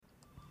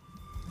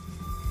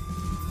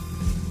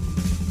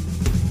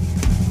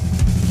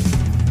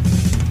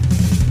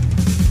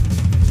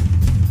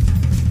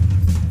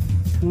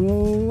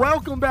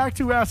Welcome back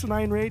to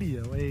Asinine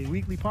Radio, a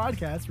weekly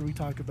podcast where we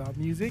talk about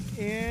music,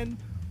 and,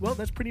 well,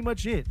 that's pretty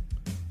much it.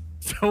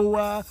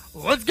 So,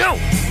 let's go!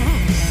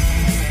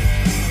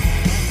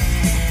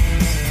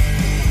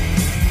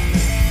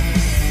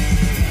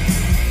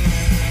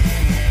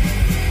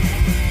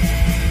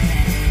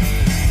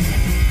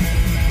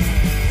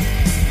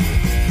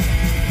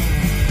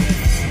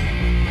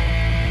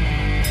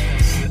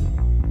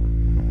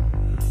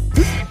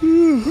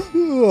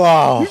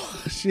 Oh,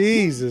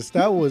 Jesus.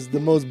 That was the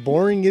most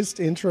boringest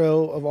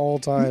intro of all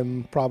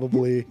time,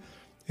 probably,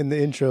 in the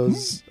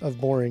intros of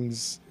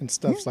Borings and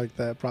stuffs like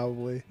that,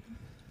 probably.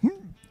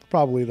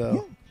 Probably,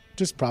 though.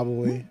 Just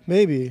probably.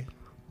 Maybe.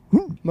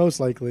 Most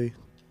likely.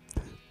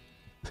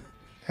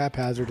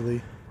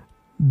 Haphazardly.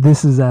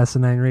 This is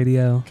Asinine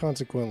Radio.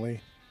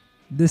 Consequently.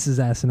 This is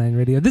Asinine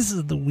Radio. This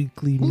is the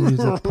weekly music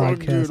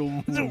podcast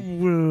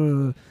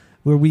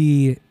where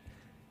we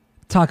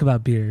talk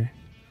about beer.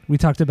 We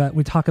talk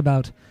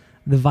about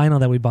the vinyl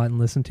that we bought and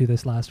listened to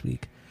this last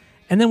week.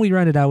 And then we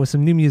round it out with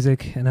some new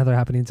music and other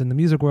happenings in the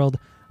music world.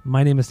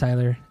 My name is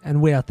Tyler,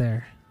 and way out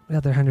there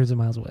hundreds of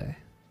miles away,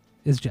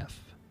 is Jeff.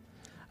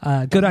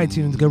 Go to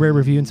iTunes, go rate,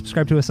 review, and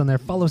subscribe to us on there.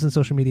 Follow us on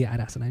social media at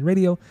Asinine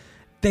Radio.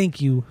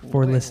 Thank you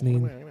for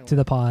listening to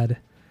the pod.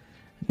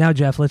 Now,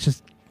 Jeff, let's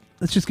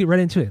just get right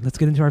into it. Let's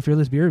get into our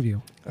Fearless Beer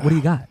Review. What do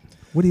you got?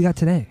 What do you got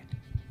today?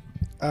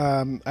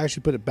 I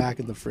actually put it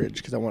back in the fridge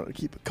because I wanted to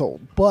keep it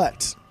cold.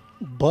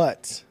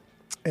 But,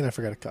 and I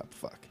forgot a cup.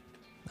 Fuck.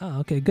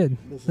 Oh, okay, good.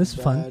 This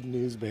is fun. Bad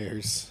news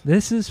bears.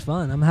 This is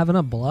fun. I'm having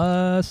a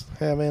blast.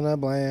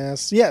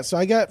 Yeah, so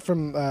I got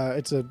from,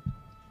 it's a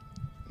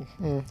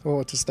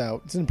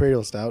stout. It's an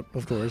Imperial Stout,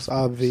 of course,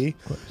 obvi.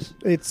 Of course.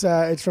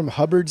 It's from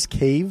Hubbard's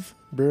Cave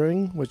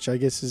Brewing, which I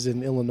guess is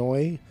in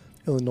Illinois,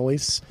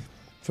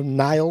 from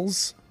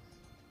Niles.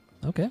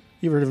 Okay.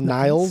 You ever heard of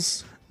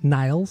Niles?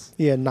 Niles?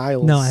 Yeah,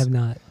 Niles. No, I have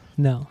not.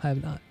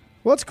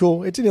 Well, it's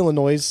cool. It's in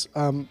Illinois.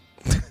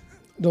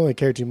 Don't really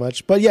care too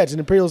much. But yeah, it's an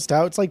Imperial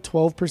Stout. It's like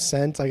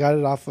 12%. I got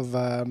it off of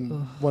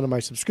one of my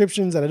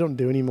subscriptions that I don't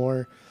do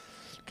anymore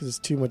because it's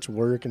too much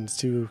work and it's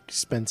too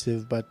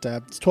expensive. But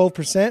it's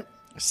 12%,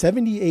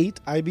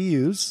 78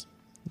 IBUs.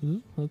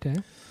 Ooh, okay.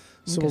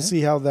 So we'll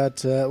see how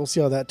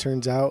that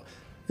turns out.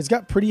 It's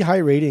got pretty high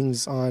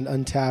ratings on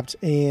Untapped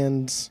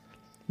and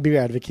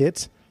Beer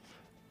Advocate.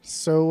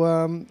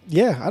 So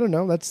yeah, I don't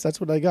know.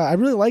 That's what I got. I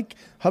really like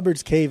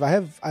Hubbard's Cave.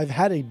 I've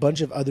had a bunch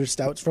of other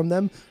stouts from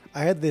them.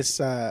 I had this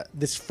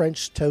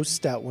French toast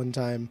stout one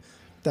time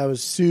that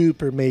was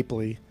super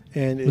mapley,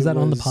 and was that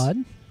on the pod?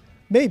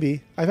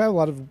 Maybe. I've had a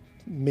lot of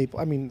maple.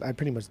 I mean, I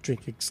pretty much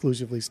drink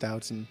exclusively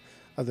stouts and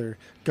other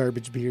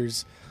garbage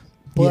beers,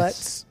 but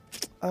Yes.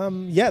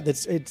 Yeah,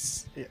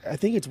 I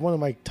think it's one of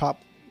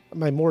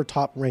my more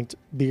top ranked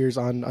beers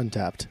on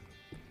Untapped.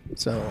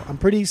 So I'm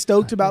pretty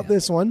stoked about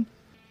this one.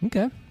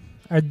 Okay.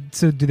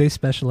 So do they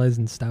specialize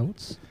in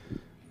stouts?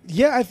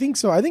 Yeah, I think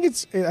so. I think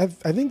I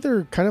think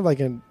they're kind of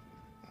like an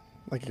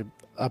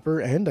upper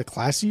end, a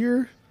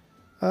classier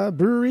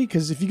brewery.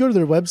 Because if you go to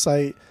their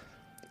website,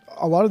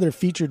 a lot of their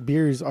featured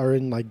beers are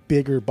in like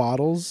bigger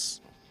bottles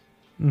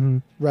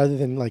rather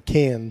than like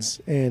cans,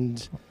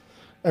 and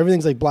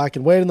everything's like black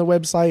and white on the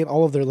website.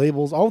 All of their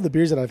labels, all of the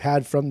beers that I've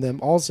had from them,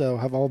 also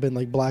have all been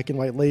like black and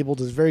white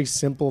labeled. It's very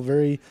simple,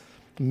 very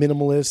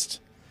minimalist.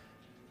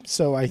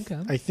 So I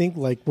think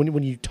like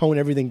when you tone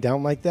everything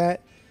down like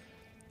that,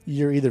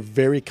 you're either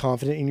very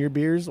confident in your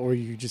beers or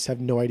you just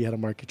have no idea how to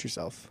market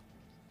yourself.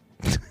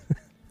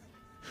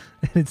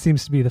 It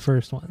seems to be the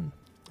first one.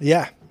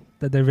 Yeah.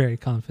 That they're very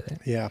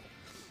confident. Yeah.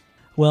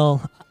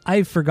 Well,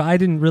 I forgot. I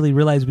didn't really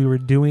realize we were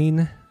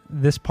doing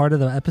this part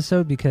of the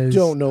episode because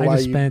Don't know I why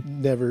just you spent.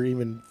 never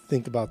even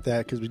think about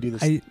that because we do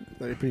this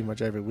pretty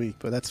much every week,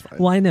 but that's fine.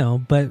 Well, I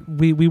know, but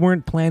we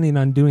weren't planning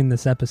on doing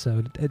this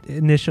episode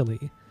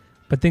initially,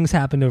 but things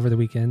happened over the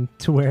weekend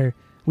to where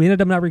we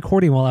ended up not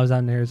recording while I was out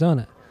in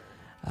Arizona.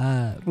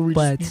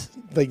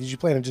 Did you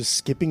plan on just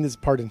skipping this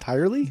part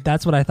entirely?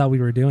 That's what I thought we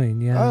were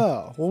doing. Yeah.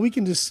 Oh, well, we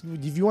can just,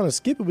 if you want to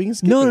skip it, we can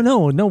skip it.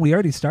 No. We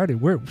already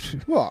started. We're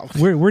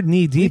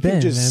knee deep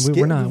in,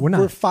 man. We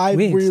ain't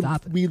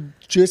stopping. We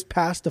just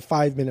passed the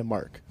 5-minute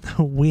mark.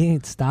 We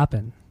ain't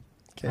stopping.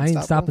 I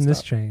ain't stopping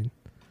this train.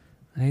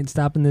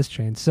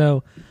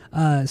 So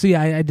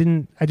yeah,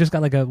 I just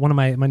got like one of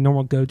my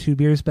normal go-to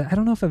beers, but I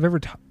don't know if I've ever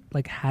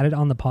had it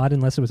on the pod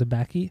unless it was a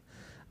Becky.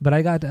 But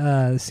I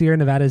got Sierra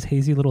Nevada's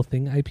Hazy Little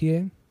Thing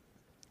IPA.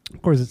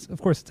 Of course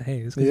it's a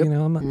haze because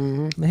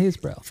I'm a haze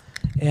bro.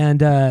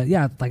 And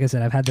yeah, like I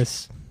said, I've had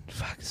this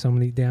so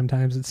many damn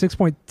times. It's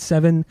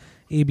 6.7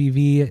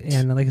 ABV,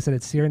 and like I said,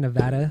 it's Sierra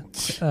Nevada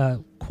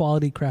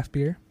quality craft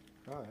beer.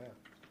 Oh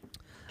yeah.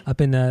 Up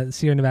in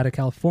Sierra Nevada,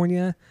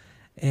 California,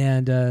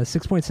 and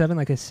 6.7,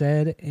 like I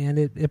said, and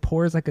it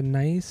pours like a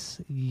nice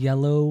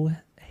yellow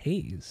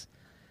haze.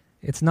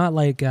 It's not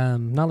like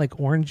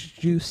orange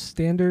juice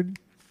standard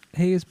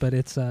haze, but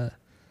it's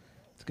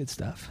good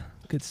stuff.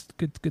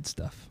 Good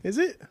stuff. Is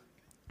it?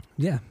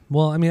 Yeah.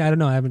 Well, I mean, I don't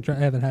know. I haven't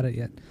had it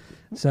yet.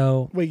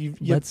 So wait,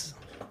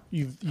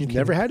 You've kidding.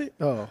 never had it?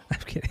 Oh, I'm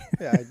kidding.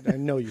 yeah, I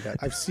know you have.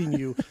 I've seen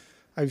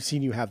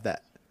you have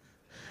that.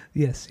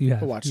 Yes, you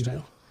have. I watched you you.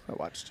 have. I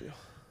watched you.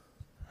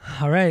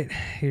 All right,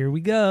 here we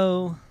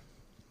go.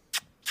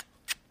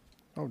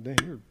 Oh, dang,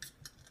 you're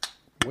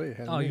way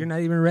ahead. Oh, of me. you're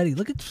not even ready.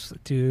 Look at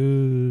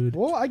dude.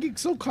 Well, I get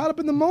so caught up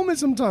in the moment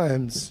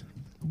sometimes.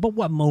 But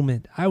what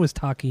moment? I was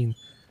talking.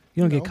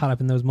 You don't get No. caught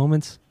up in those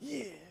moments.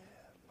 Yeah,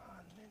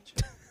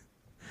 ninja.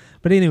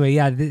 But anyway,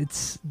 yeah,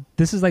 this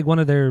is like one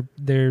of their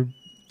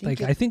like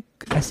Okay. I think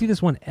I see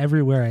this one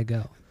everywhere I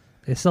go.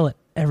 They sell it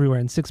everywhere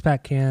in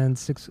 6-pack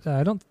cans.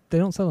 They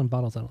don't sell it in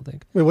bottles. I don't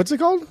think. Wait, what's it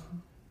called?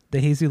 The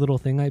Hazy Little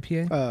Thing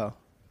IPA. Oh,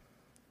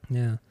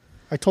 Yeah.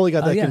 I totally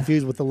got that yeah.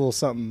 confused with the little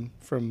something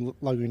from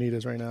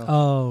Lagunitas right now.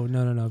 Oh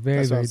no, very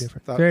That's what I very was-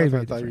 different. Thought, Very that's what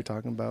very I thought you were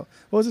different. talking about.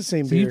 What was the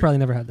same So beer? you probably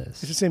never had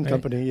this. It's the same right?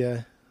 company,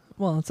 yeah.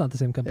 Well, it's not the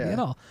same company Yeah. at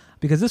all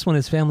because this one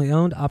is family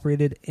owned,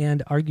 operated,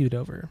 and argued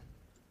over.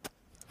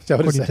 Is that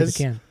what it According to the says?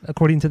 can.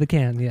 According to the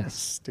can, yes.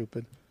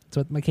 Stupid. That's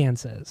what my can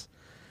says.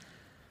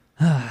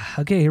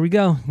 Okay, here we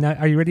go. Now,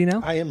 are you ready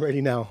now? I am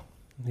ready now.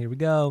 Here we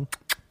go.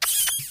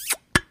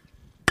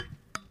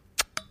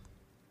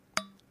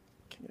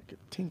 Can I get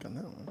a tink on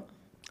that one?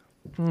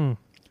 Mm.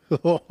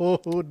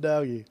 Oh,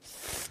 doggy.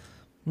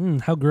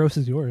 How gross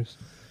is yours?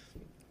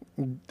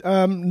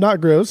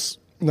 Not gross.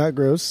 Not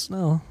gross.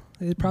 No,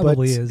 it probably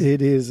but is.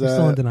 It is. You're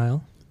still in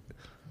denial.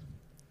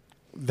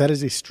 That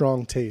is a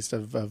strong taste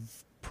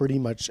of pretty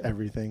much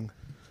everything.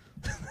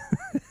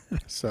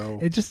 So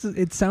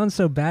It sounds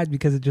so bad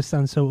because it just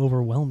sounds so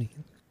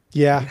overwhelming.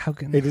 yeah, Like, how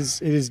can it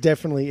is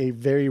definitely a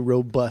very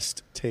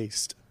robust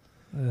taste.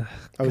 Ugh,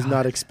 I was God.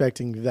 not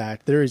expecting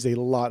that. There is a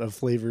lot of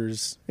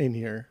flavors in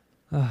here.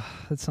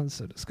 That sounds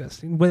so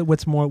disgusting.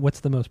 What's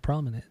the most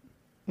prominent?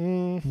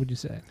 Mm, Would you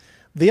say?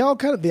 they all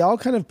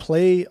kind of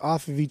play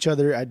off of each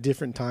other at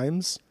different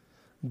times,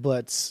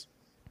 but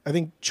I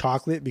think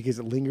chocolate because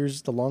it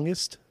lingers the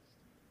longest.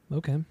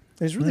 Okay. And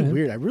it's really Alright.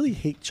 weird. I really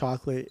hate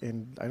chocolate,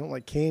 and I don't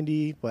like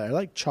candy, but I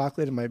like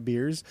chocolate in my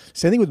beers.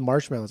 Same thing with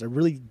marshmallows. I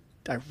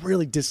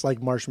really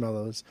dislike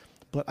marshmallows,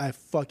 but I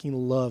fucking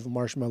love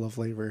marshmallow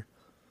flavor.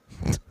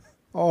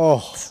 Oh,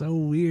 So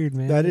weird,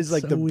 man. that is It's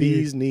like so the weird.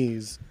 bee's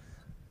knees,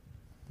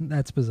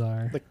 That's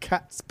bizarre. the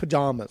cat's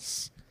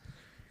pajamas.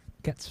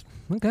 Cats.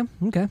 Okay.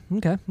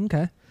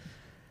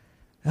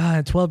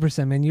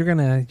 12%, man. You're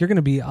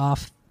gonna be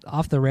off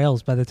the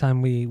rails by the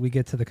time we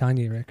get to the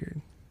Kanye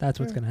record. That's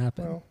what's gonna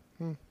happen.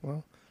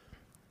 Well,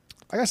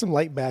 I got some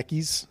light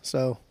backies,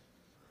 so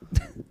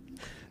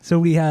So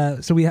we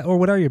or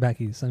what are your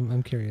backies?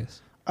 I'm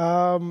curious.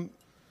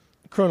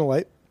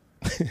 Chronolite,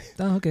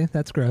 Oh, okay,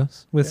 that's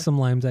gross. With Yeah. some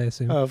limes, I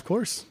assume. of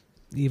course.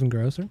 Even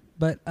grosser,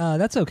 but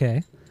that's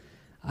okay.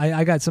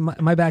 I got some.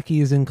 My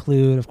backies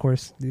include, of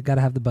course, you got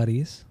to have the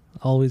buddies.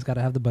 Always got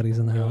to have the buddies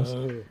in the house.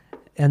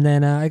 And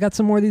then I got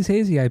some more of these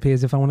hazy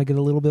IPAs if I want to get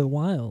a little bit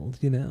wild,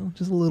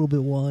 just a little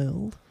bit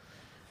wild.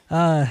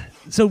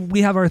 So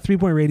we have our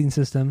 3-point rating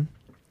system,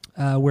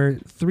 where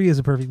 3 is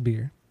a perfect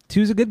beer,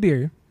 2 is a good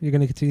beer you're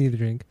going to continue to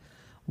drink,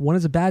 1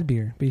 is a bad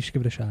beer but you should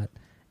give it a shot,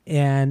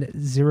 and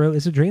 0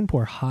 is a drain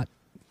pour,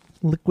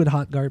 liquid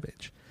hot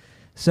garbage.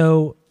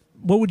 So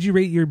what would you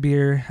rate your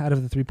beer out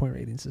of the 3-point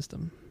rating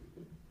system?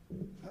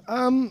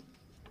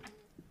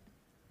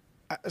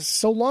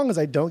 So long as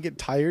I don't get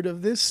tired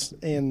of this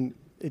and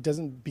it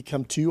doesn't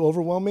become too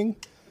overwhelming,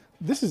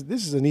 this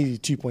is an easy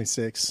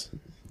 2.6.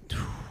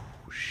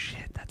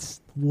 Shit,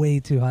 that's way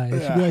too high. It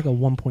should be Yeah. like a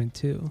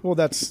 1.2. Well,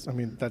 that's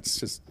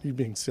just you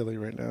being silly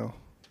right now.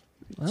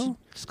 Well,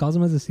 just calls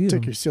them as a season.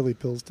 Took your silly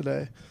pills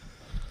today.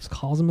 Just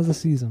calls them as a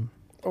season.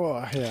 Oh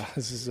yeah,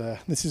 this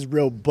is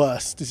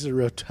robust. This is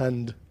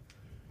rotund.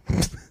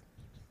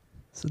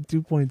 So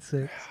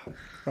 2.6.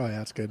 Oh yeah,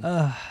 that's good.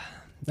 Okay,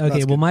 That's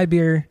well, good. my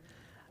beer.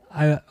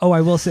 I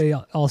will say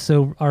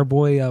also, our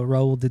boy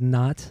Raul did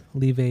not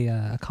leave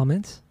a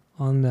comment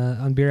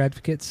on Beer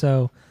Advocate,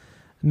 so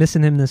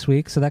missing him this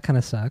week. So that kind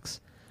of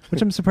sucks.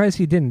 Which I'm surprised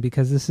he didn't,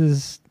 because this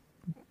is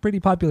pretty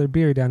popular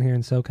beer down here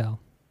in SoCal.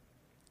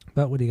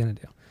 But what are you gonna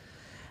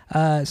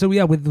do? So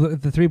yeah, with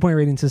the 3-point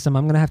rating system,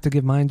 I'm gonna have to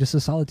give mine just a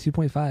solid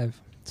 2.5.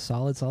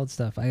 Solid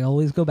stuff. I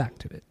always go back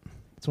to it.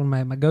 It's one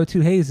of my go-to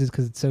hazes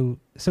because it's so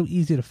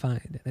easy to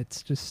find, and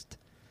it's just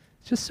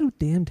so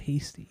damn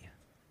tasty.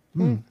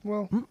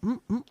 Well,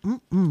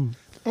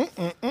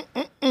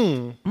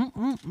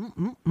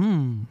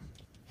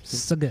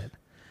 So good.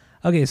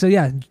 Okay, so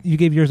yeah, you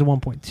gave yours a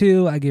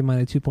 1.2. I gave mine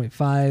a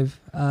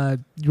 2.5.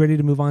 You ready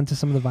to move on to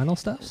some of the vinyl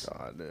stuffs?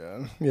 God,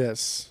 man.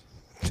 Yes.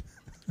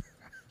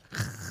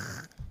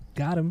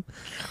 Got him.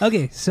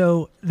 Okay,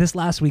 so this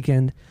last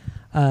weekend,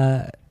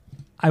 I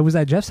was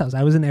at Jeff's house.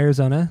 I was in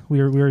Arizona.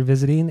 We were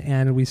visiting,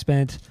 and we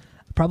spent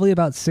probably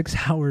about 6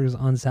 hours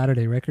on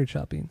Saturday record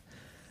shopping.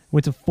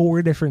 Went to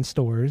 4 different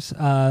stores.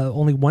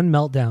 Only one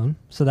meltdown,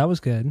 so that was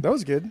good. That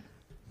was good.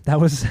 That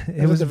was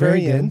it. Was the very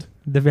very good. end?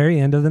 The very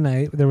end of the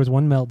night, there was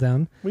one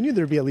meltdown. We knew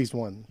there'd be at least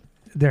one.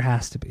 There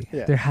has to be.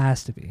 Yeah. There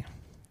has to be.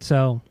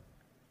 So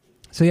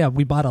yeah,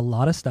 we bought a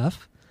lot of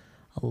stuff.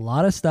 We're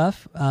not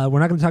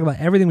going to talk about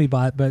everything we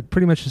bought, but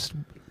pretty much just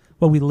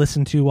what we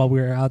listened to while we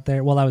were out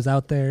there, while I was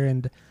out there,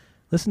 and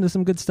listened to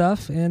some good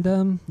stuff.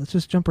 And let's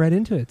just jump right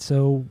into it.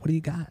 So, what do you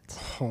got?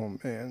 Oh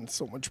man,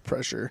 so much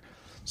pressure.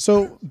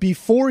 So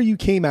before you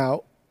came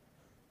out,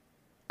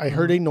 I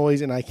heard a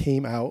noise and I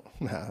came out.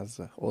 Nah, that's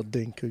an old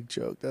Dane Cook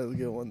joke. That was a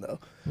good one though.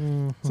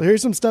 So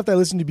here's some stuff that I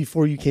listened to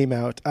before you came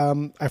out.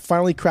 I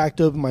finally cracked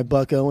open my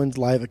Buck Owens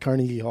Live at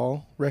Carnegie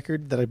Hall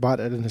record that I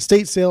bought at an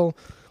estate sale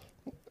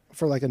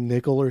for like a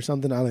nickel or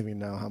something. I don't even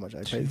know how much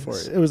I paid for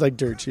it. It was like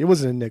dirt cheap. It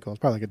wasn't a nickel. It was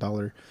probably like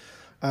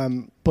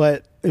 $1.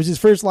 But it was his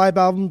first live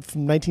album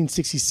from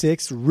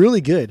 1966.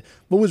 Really good.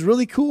 What was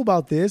really cool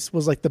about this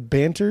was like the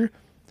banter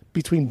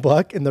between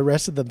Buck and the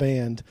rest of the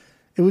band.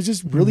 It was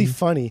just really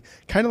funny.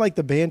 Kind of like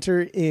the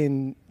banter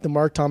in the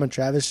Mark, Tom, and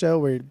Travis show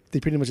where they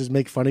pretty much just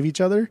make fun of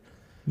each other.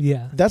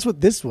 Yeah. That's what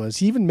this was.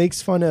 He even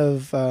makes fun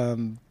of,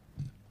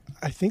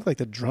 I think, like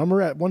the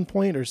drummer at one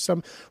point or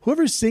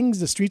whoever sings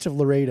The Streets of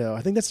Laredo.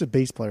 I think that's the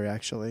bass player,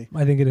 actually.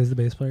 I think it is the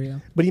bass player, yeah.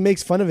 But he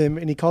makes fun of him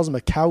and he calls him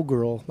a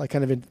cowgirl, like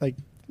kind of like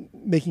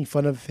making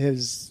fun of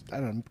his,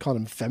 I don't know, calling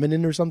him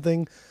feminine or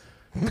something.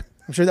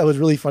 I'm sure that was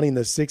really funny in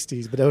the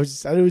 60s, but it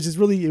was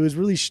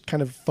really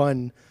kind of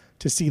fun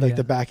to see like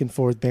the back and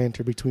forth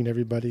banter between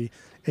everybody,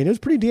 and it was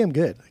pretty damn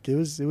good. Like it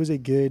was a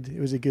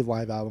good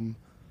live album.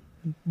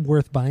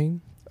 Worth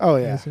buying. Oh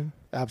yeah,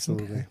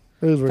 absolutely. Okay.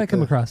 It was If I worth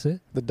come across it,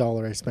 the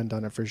 $1 I spent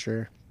on it for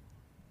sure.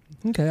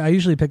 Okay, I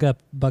usually pick up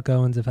Buck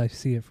Owens if I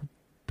see it for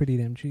pretty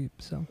damn cheap.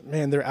 So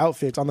man, their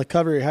outfits on the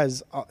cover it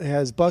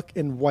has Buck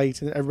in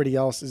white and everybody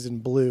else is in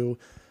blue,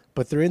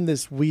 but they're in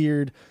this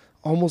weird,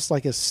 almost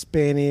like a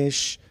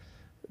Spanish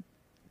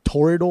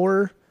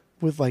toreador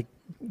with like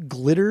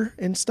glitter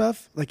and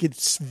stuff. Like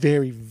it's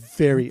very,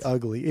 very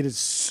ugly. It is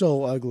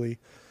so ugly.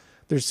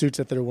 Their suits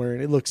that they're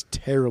wearing, it looks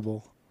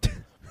terrible.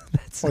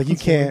 Like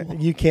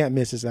you can't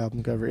miss this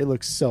album cover. It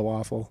looks so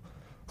awful.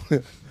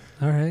 all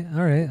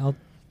right.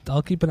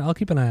 I'll keep an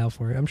eye out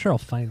for it. I'm sure I'll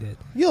find it.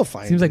 You'll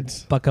find Seems it.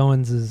 like Buck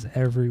Owens is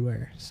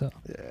everywhere. So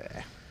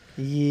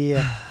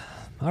yeah.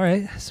 All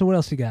right. So what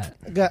else you got?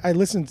 I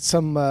listened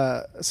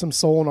to some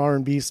soul and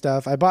R&B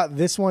stuff. I bought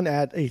this one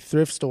at a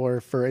thrift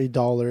store for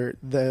 $1.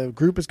 The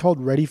group is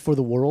called Ready for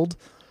the World,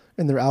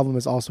 and their album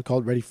is also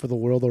called Ready for the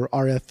World, or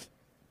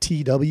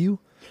RFTW.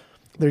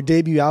 Their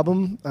debut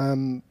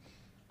album,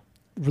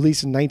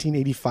 released in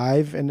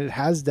 1985, and it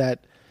has that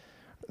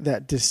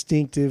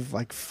distinctive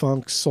like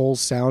funk soul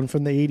sound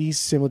from the 80s,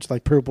 similar to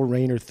like Purple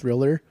Rain or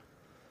Thriller.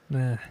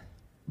 Nah.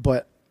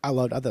 But I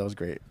thought it was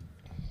great.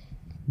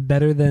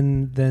 Better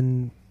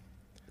than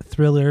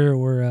Thriller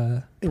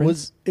or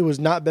Prince? It was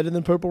not better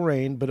than Purple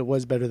Rain, but it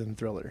was better than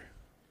Thriller.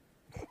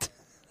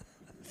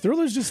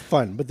 Thriller's just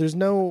fun, but there's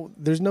no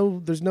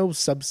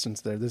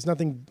substance there. There's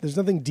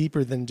nothing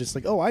deeper than just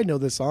like, oh, I know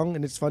this song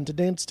and it's fun to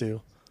dance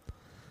to.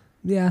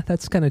 Yeah,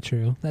 that's kind of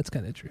true.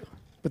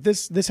 But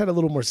this had a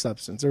little more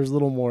substance. There was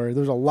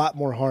a lot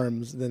more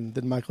harms than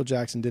Michael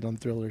Jackson did on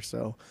Thriller.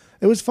 So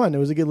it was fun. It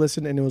was a good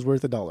listen, and it was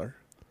worth $1.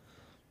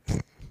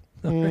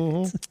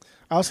 Right.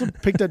 I also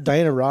picked up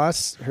Diana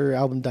Ross, her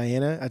album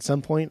Diana, at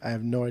some point. I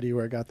have no idea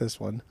where I got this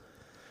one.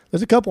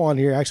 There's a couple on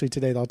here actually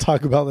today that I'll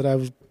talk about that I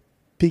was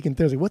peeking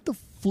through. I was like, what the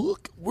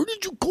fuck? Where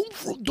did you come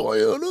from,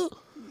 Diana?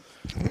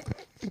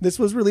 This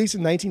was released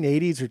in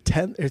 1980.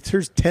 It's her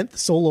 10th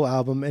solo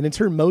album, and it's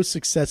her most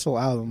successful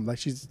album like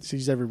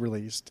she's ever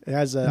released. It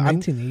has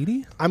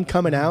 1980. I'm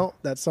Coming Out,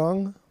 that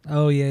song.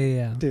 Oh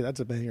yeah. Dude, that's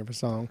a banger of a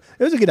song.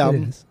 It was a good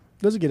album.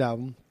 It was a good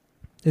album.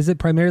 Is it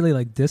primarily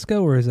like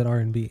disco or is it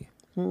R&B?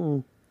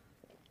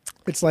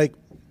 It's like,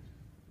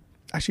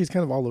 actually, it's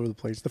kind of all over the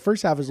place. The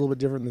first half is a little bit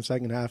different than the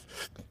second half,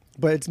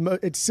 but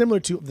it's similar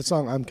to the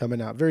song I'm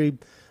Coming Out. Very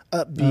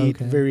upbeat,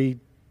 very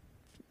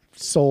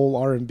soul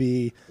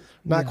R&B.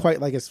 Not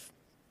quite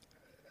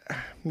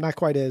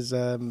as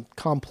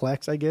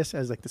complex, I guess,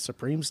 as like the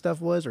Supreme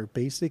stuff was, or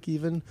basic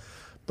even.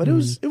 But it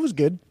was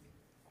good.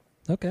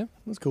 Okay, it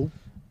was cool.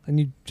 And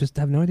you just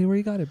have no idea where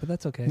you got it, but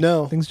that's okay.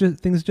 No, things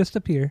just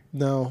appear.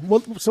 No.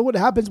 Well, so what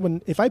happens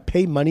if I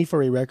pay money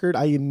for a record,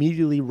 I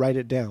immediately write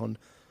it down.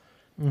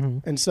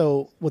 And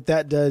so what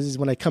that does is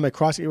when I come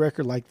across a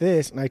record like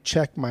this and I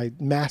check my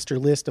master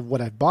list of what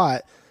I've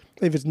bought,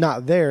 if it's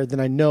not there, then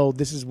I know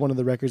this is one of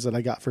the records that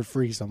I got for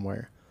free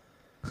somewhere.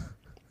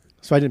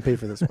 So I didn't pay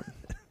for this one.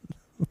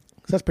 So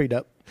that's pretty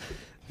dope.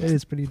 It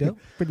is pretty dope.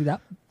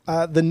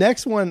 The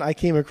next one I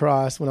came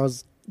across when I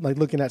was like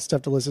looking at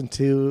stuff to listen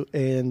to,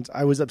 and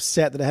I was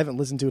upset that I haven't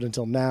listened to it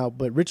until now.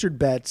 But Richard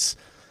Betts,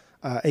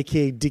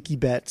 aka Dickie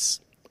Betts,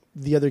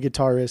 the other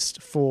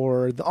guitarist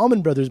for the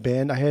Allman Brothers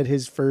Band, I had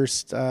his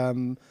first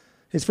album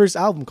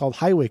called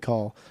Highway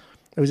Call.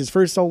 It was his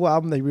first solo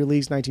album. They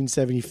released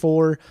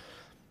 1974,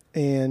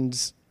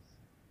 and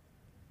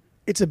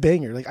it's a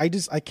banger. Like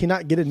I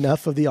cannot get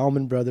enough of the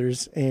Allman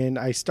Brothers, and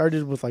I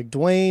started with like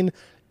Dwayne,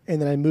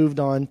 and then I moved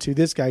on to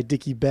this guy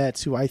Dickie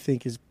Betts, who I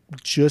think is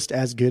just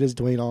as good as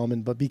Dwayne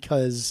Allman, but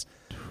because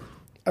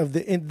of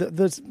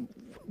the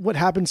what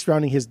happened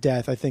surrounding his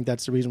death, I think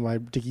that's the reason why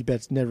Dickie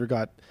Betts never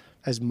got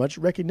as much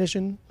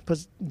recognition,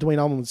 because Dwayne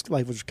Allman's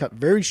life was cut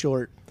very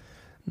short.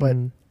 But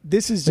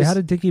this is So just how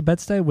did Dickie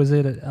Betts die? Was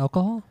it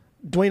alcohol?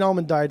 Dwayne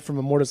Allman died from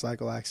a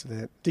motorcycle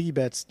accident. Dickie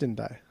Betts didn't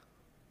die.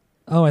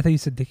 Oh, I thought you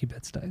said Dickie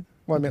Betts died.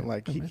 Well, I meant Okay,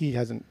 like never mind. he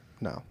hasn't.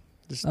 No,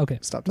 just Okay.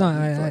 stop No,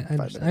 talking. I for like 5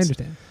 understand. I minutes.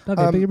 understand.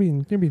 Okay,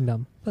 but you're being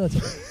dumb. But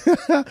that's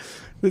okay.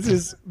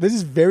 This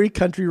is very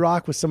country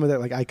rock with some of that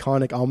like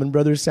iconic Allman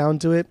Brothers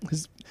sound to it.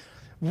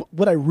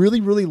 What I really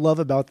love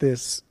about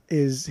this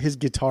is his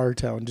guitar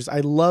tone. Just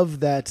I love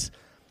that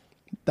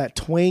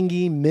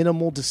twangy,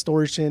 minimal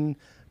distortion,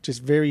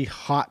 just very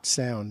hot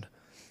sound.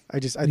 I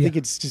think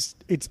it's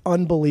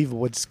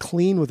unbelievable. It's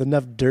clean with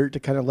enough dirt to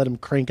kind of let him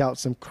crank out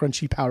some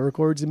crunchy power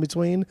chords in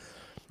between.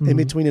 In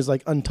between is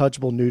like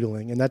untouchable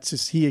noodling, and that's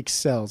just he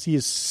excels. He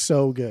is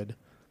so good.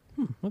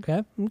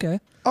 Okay.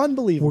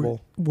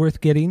 Unbelievable. Worth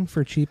getting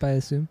for cheap, I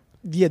assume.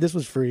 Yeah, this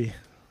was free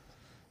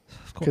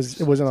Of course.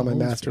 because it wasn't on my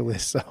Always master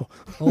list. So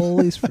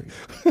Always free.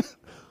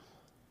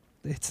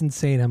 It's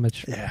insane how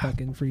much Yeah.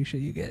 fucking free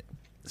shit you get,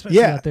 especially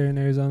Yeah. out there in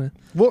Arizona.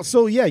 well,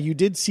 so yeah, you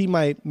did see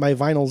my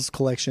vinyls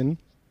collection,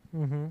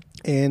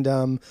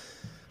 and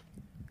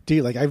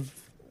dude, like I've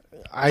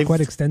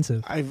Quite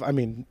extensive. I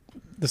mean,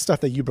 the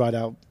stuff that you brought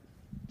out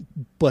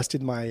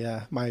busted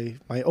my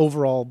my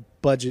overall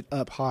budget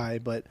up high,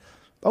 but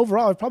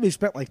overall I've probably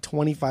spent like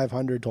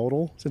 $2,500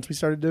 total since we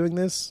started doing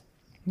this.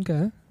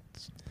 Okay.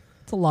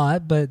 It's a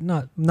lot, but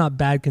not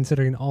bad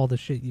considering all the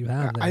shit you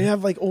have there. I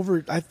have like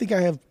I think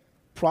I have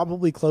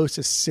probably close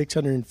to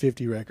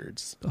 650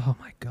 records Oh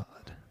my god.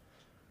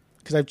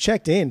 because I've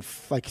checked in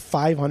like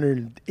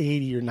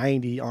 580 or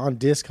 90 on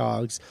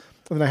Discogs,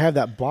 and then I have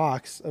that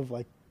box of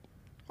like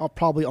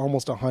probably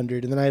almost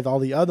 100, and then I have all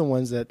the other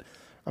ones that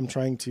I'm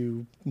trying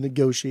to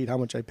negotiate how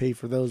much I pay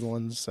for those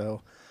ones.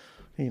 So,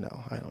 I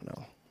don't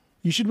know.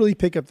 You should really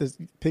pick up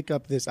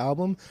this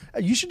album.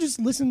 You should just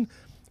listen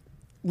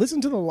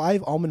to the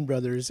live Allman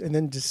Brothers and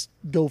then just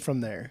go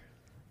from there.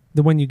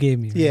 The one you gave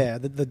me. Right? Yeah,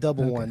 the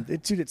double Okay. one.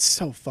 Dude, it's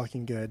so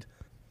fucking good.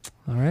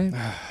 All right.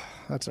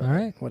 That's All all right.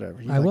 right.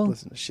 Whatever. You I like will. to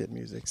listen to shit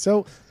music.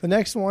 So the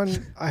next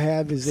one I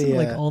have is It's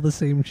like all the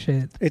same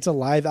shit. it's a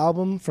live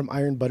album from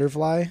Iron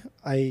Butterfly.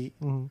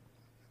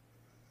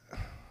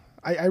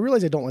 I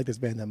realize I don't like this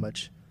band that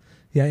much.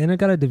 Yeah,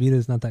 Inagata Devita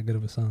is not that good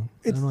of a song.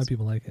 I don't know why It's-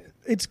 people like it.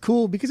 It's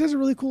cool because it has a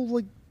really cool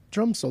like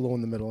drum solo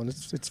in the middle, and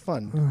it's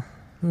fun.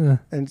 Uh,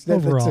 And it's a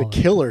overall.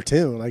 killer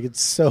tune. Like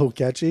it's so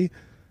catchy.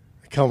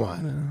 Come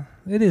on.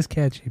 it is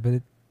catchy,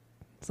 but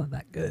it's not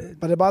that good.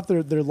 But I bought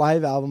their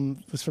live album.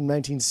 It was from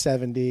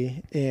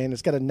 1970, and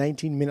it's got a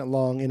 19-minute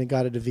long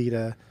Inagata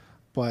Devita.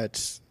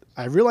 But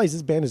I realize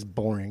this band is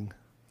boring.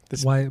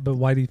 Why? But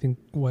why do you think?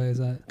 Why is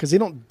that? Because they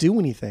don't do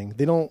anything.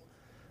 They don't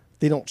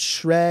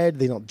shred.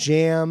 They don't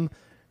jam.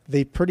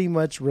 They pretty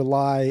much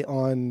rely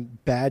on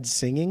bad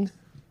singing,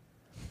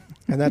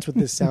 and that's what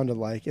this sounded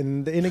like.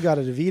 And the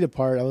Inagata Devita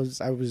part, I was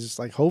just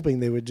like hoping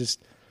they would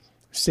just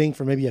sing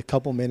for maybe a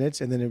couple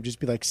minutes, and then it would just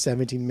be like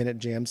 17-minute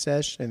jam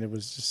sesh, and it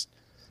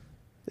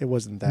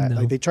wasn't that. No.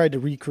 Like they tried to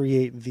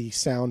recreate the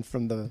sound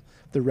from the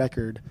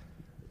record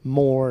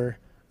more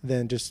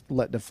than just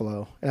let it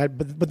flow. And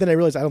but then I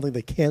realized I don't think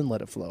they can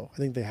let it flow. I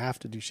think they have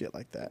to do shit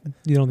like that.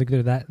 You don't think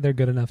they're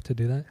good enough to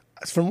do that?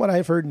 From what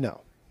I've heard,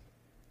 no.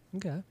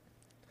 Okay.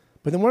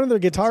 But then one of their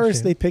a guitarists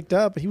shame. they picked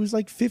up, he was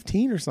like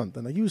 15 or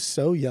something. Like he was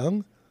so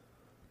young,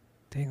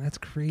 Dang, that's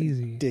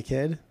crazy.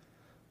 dickhead.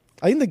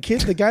 I think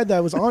the guy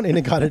that was on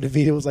Inagata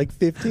Devita was like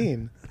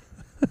 15.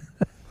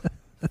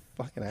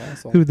 Fucking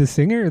asshole. Who, the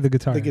singer or the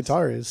guitarist? The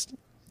guitarist.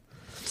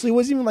 So he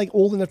wasn't even like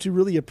old enough to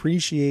really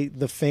appreciate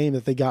the fame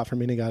that they got from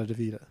Inagata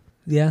Devita.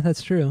 Yeah,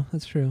 that's true.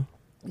 That's true.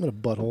 I'm in a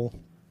butthole.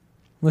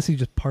 Unless he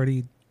just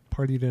partied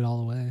it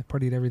all away,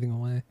 partied everything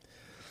away.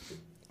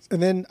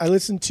 And then I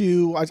listened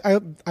to. I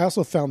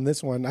also found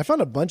this one. I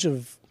found a bunch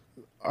of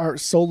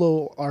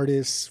solo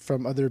artists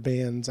from other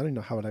bands. I don't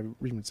know how would I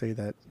even say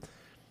that.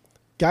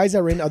 Guys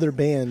that were in other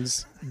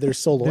bands, their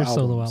solo Their albums.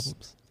 solo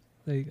albums.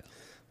 There you go.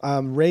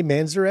 Ray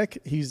Manzarek,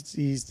 he's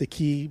the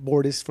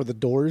keyboardist for the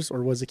Doors,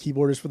 or was the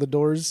keyboardist for the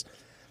Doors.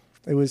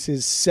 It was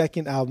his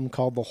second album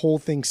called The Whole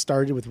Thing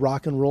Started with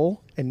Rock and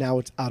Roll, and now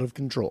it's Out of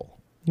Control.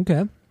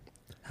 Okay.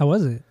 How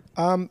was it?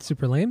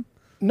 Super lame?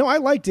 No, I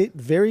liked it.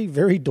 Very,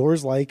 very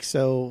Doors-like.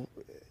 So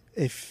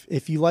if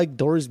you like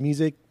Doors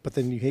music, but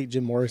then you hate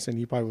Jim Morrison,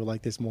 you probably would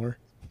like this more.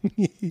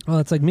 Oh,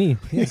 that's like me.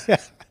 Yeah.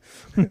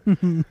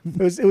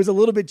 It was a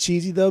little bit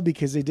cheesy though,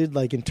 because they did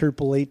like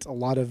interpolate a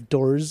lot of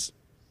Doors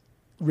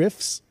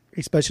riffs,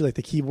 especially like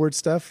the keyboard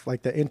stuff,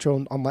 like the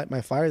intro on Light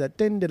My Fire. That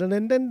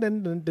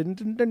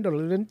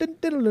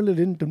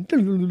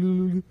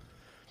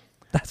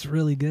That's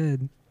really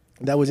good.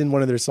 that was in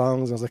one of their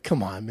songs. I was like,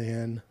 come on,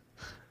 man.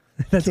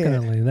 That's Can't- kind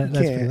of lame. That's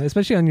can't. pretty lame.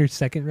 Especially on your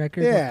second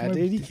record. Yeah, Why-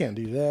 dude, you can't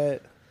do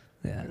that.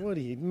 Yeah. What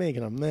are you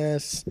making a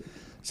mess?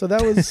 So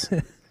that was,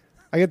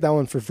 I get that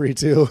one for free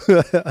too.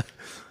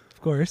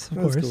 Of course. Of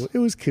That was course. cool. It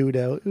was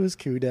Kudo.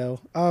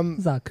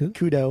 Zaku.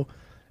 Kudo.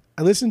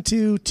 I listened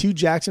to two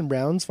Jackson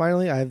Browns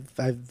finally. I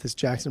have this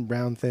Jackson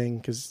Brown thing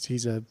because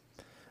he's a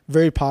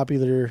very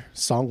popular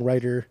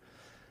songwriter.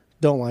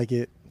 Don't like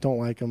it. Don't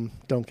like him.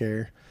 Don't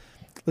care.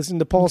 Listen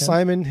to Paul Okay.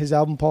 Simon. His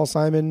album Paul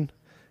Simon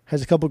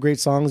Has a couple great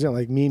songs,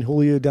 like Me and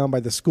Julio Down by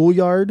the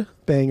Schoolyard,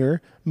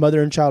 banger.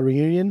 Mother and Child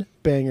Reunion,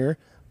 banger.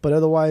 But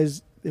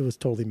otherwise, it was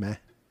totally meh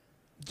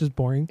Just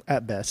boring.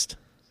 at best.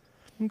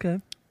 Okay.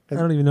 I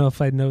don't even know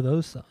if I know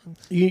those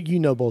songs. You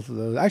know both of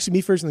those. Actually,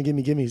 Me First and the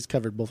Gimme Gimme's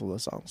covered both of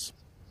those songs.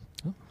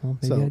 Oh, well,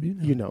 maybe So I do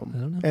know. you know them. I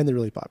don't know. And they're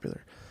really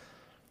popular.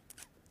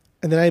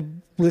 And then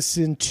I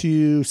listened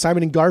to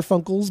Simon and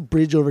Garfunkel's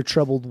Bridge Over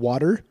Troubled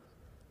Water.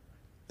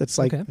 That's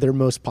like Okay. their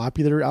most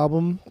popular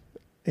album.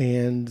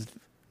 And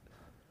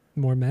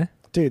More meh.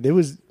 dude, it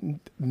was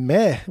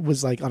meh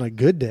was like on a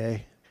good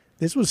day.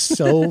 This was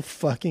so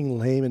fucking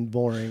lame and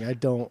boring.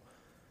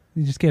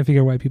 You just can't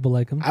figure out why people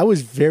like them. I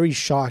was very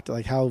shocked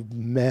like how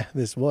meh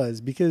this was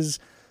because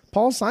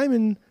Paul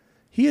Simon,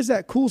 he has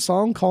that cool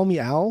song Call Me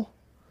Al,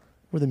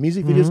 where the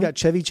music video's got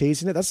Chevy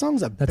Chase in it. That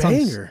song's a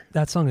banger.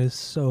 That song is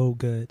so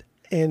good.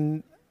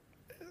 And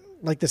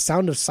like The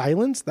Sound of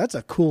Silence, that's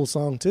a cool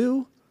song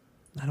too.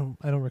 I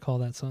don't recall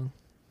that song.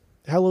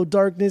 Hello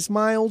Darkness,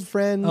 my old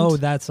friend. Oh,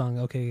 that song.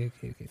 Okay.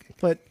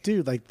 But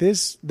dude, like the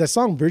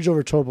song Bridge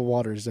Over Troubled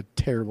Water is a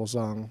terrible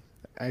song.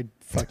 I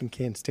fucking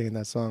can't stand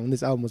that song.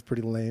 This album was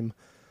pretty lame.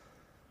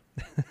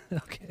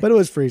 Okay. But it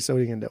was free, so what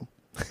are you gonna do?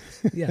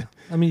 Yeah.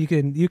 I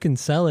mean, you can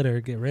sell it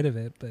or get rid of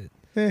it,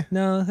 but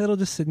no, it'll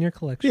just sit in your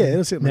collection. Yeah,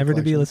 it'll sit in my never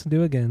to be collection. listened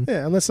to again.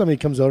 Yeah, unless somebody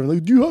comes over and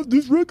like, do you have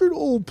this record?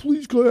 Oh,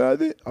 please can I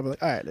have it? I'll be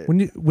like, all right.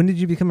 Dude. When did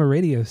you become a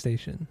radio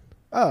station?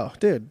 Oh,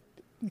 dude.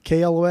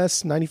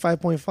 KLOS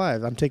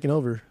 95.5. I'm taking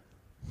over.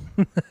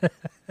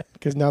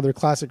 Because now they're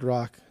classic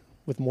rock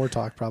with more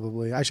talk,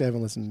 probably. Actually, I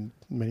haven't listened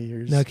in many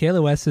years. No,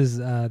 KLOS is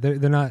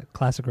they're not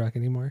classic rock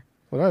anymore.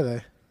 What are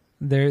they?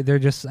 They're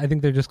just I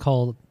think they're just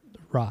called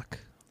rock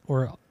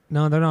or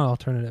no, they're not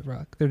alternative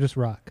rock. They're just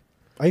rock.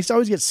 I used to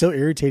always get so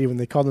irritated when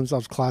they called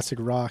themselves classic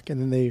rock,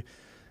 and then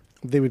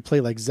they would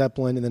play like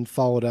Zeppelin and then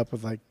follow it up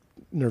with like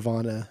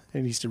Nirvana,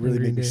 and it used to really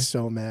Green make me Day.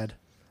 so mad.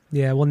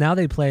 Yeah, well now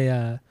they play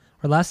or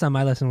last time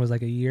I listened was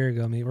like a year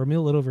ago, maybe a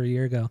little over a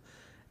year ago.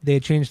 They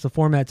had changed the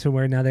format to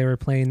where now they were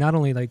playing not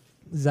only like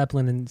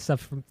Zeppelin and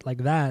stuff like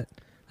that,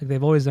 like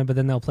they've always done, but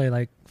then they'll play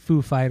like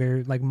Foo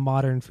Fighter, like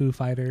modern Foo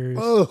Fighters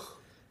Ugh,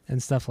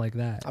 and stuff like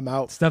that. I'm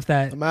out Stuff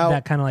that I'm out.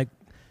 that kind of like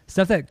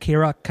stuff that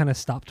K-Rock kind of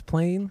stopped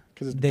playing.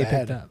 because it's They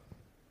bad. picked up.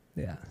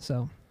 Yeah,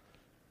 so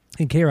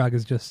and K-Rock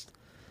is just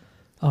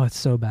it's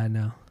so bad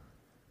now.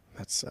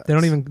 That sucks. They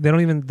don't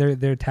even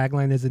their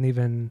tagline isn't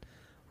even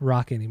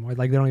rock anymore.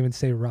 Like they don't even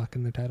say rock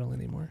in their title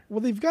anymore.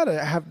 Well, they've got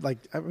to have like.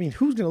 I mean,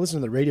 who's gonna listen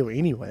to the radio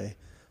anyway?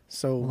 A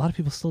So lot of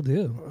people still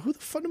do. who the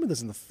fuck would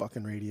listen to the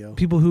fucking radio?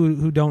 People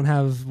who don't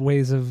have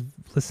ways of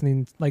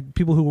listening, like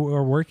people who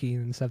are working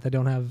and stuff that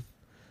don't have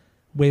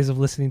ways of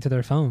listening to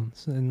their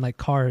phones and like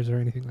cars or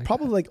anything like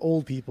Probably that. like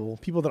old people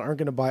that aren't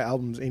gonna buy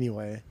albums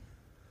anyway.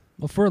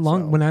 Well, for a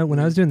long So, when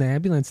I was doing the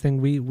ambulance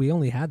thing, we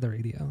only had the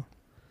radio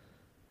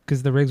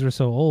because the rigs were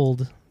so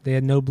old. They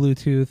had no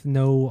Bluetooth,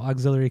 no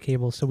auxiliary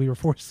cable, so we were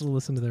forced to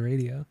listen to the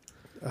radio.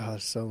 Oh,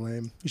 it's so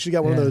lame. You should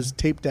get one of Yeah. those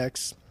tape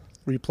decks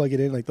where you plug it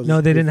in like those. No,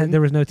 they didn't. thing.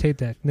 There was no tape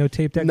deck. No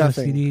tape deck.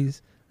 Nothing. No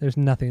CDs. There's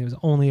nothing. It was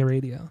only a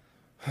radio.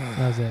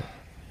 That was it.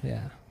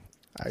 Yeah.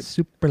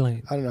 Super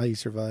lame. I don't know how you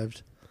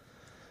survived.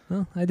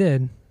 Well, I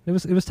did. It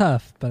was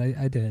tough, but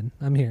I did.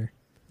 I'm here.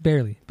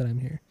 Barely, but I'm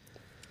here.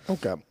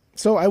 Okay.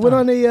 So I went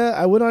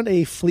on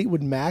a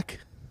Fleetwood Mac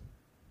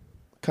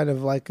kind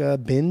of like a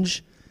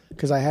binge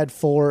because I had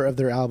 4 of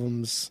their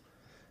albums.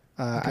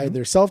 I had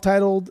their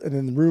self-titled and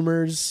then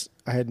Rumors.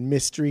 I had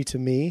Mystery to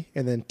Me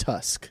and then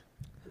Tusk.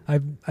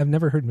 I've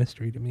never heard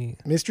Mystery to Me.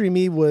 Mystery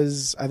Me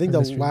was I think Or the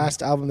Mystery Me.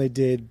 last album they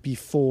did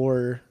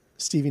before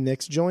Stevie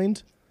Nicks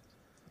joined.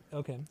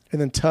 Okay. And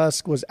then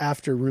Tusk was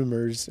after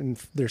Rumors, and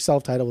their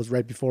self-title was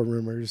right before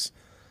Rumors.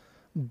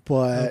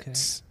 But Okay.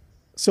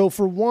 so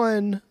for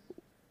one,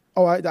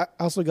 I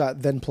also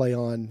got Then Play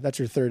On. That's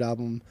your third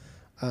album.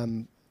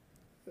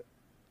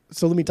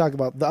 So let me talk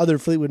about the other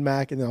Fleetwood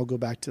Mac, and then I'll go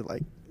back to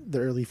like the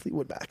early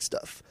Fleetwood Mac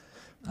stuff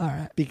All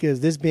right. because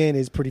this band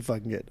is pretty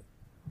fucking good.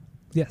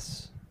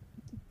 Yes.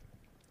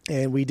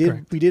 And we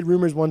did Correct.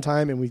 Rumors one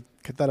time, and we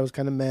thought it was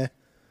kind of meh.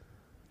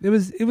 It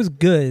was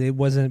good. It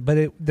wasn't,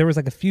 but there was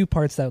like a few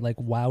parts that like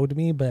wowed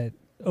me, but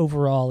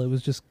overall it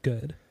was just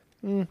good.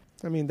 I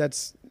mean, I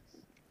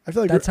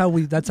feel like That's how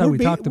we talked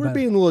we're about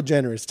being it. a little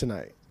generous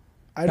tonight.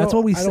 That's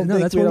what we I said. don't No,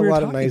 think that's we what had we a were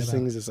lot of talking nice about.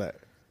 things to say.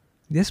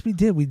 Yes, we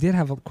did. We did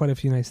have quite a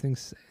few nice things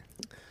to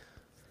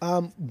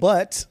say.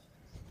 But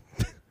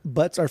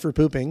butts are for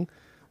pooping.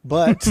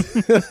 But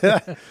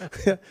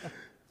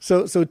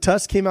so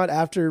Tusk came out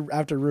after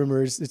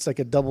Rumors. It's like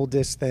a double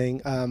disc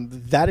thing.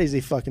 That is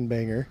a fucking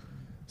banger.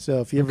 So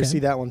if you ever Okay. see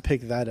that one,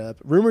 pick that up.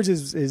 Rumors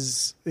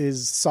is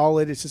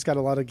solid. It's just got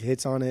a lot of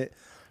hits on it.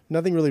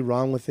 Nothing really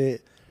wrong with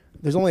it.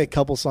 There's only a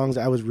couple songs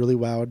I was really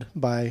wowed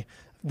by.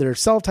 Their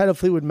self-titled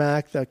Fleetwood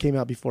Mac that came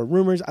out before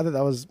Rumors. I thought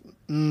that was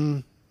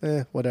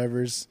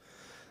whatevers.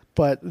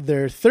 But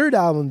their third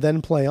album,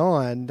 Then Play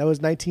On, that was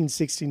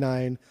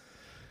 1969.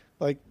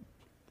 Like,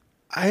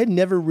 I had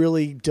never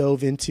really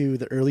dove into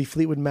the early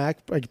Fleetwood Mac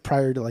like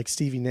prior to like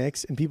Stevie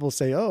Nicks, and people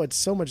say, "Oh, it's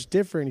so much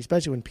different,"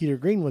 especially when Peter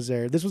Green was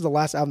there. This was the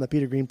last album that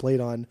Peter Green played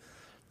on,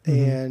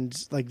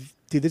 and like,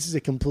 dude, this is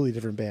a completely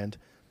different band,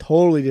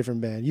 totally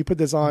different band. You put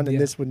this on, and Yeah.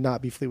 this would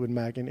not be Fleetwood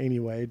Mac in any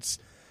way.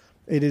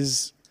 It's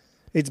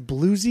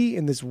bluesy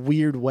in this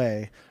weird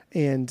way,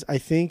 and I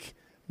think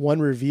one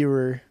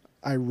reviewer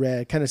I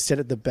read kind of said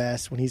it the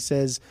best when he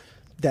says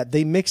that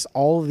they mix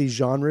all of these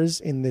genres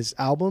in this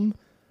album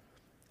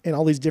and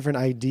all these different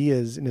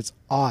ideas, and it's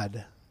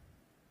odd,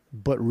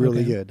 but really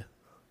Okay. good.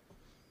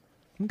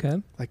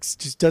 Okay. Like, it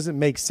just doesn't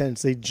make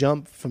sense. They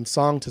jump from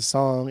song to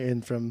song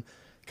and from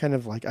kind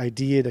of like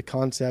idea to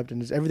concept,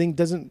 and just everything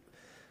doesn't,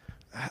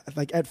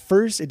 like, at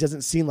first it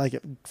doesn't seem like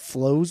it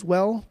flows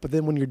well, but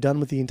then when you're done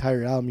with the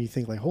entire album, you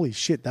think like, holy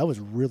shit, that was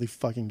really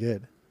fucking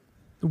good.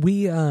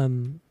 We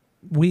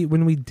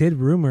when we did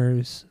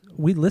Rumors,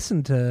 we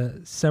listened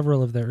to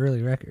several of their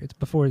early records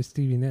before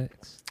Stevie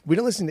Nicks. We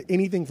didn't listen to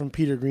anything from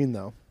Peter Green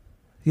though.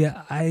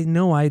 Yeah, I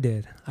know I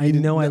did. I We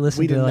didn't- know I we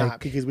listened did to not,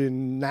 because we did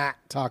not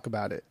talk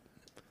about it.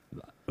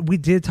 we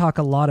did talk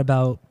a lot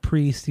about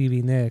pre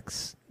Stevie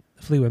Nicks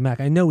Fleetwood Mac.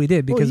 I know we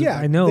did because well, yeah,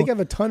 I know they have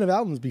a ton of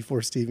albums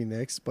before Stevie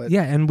Nicks, but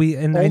yeah, and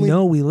I only-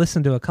 know we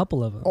listened to a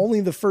couple of them.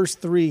 only the first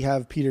 3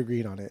 have Peter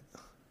Green on it.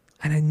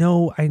 And I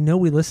know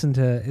we listened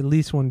to at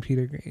least one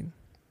Peter Green.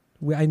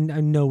 I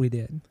know we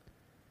did.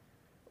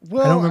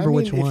 Well, I don't remember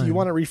which If one. you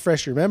want to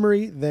refresh your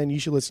memory, then you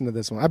should listen to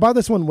this one. I bought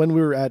this one when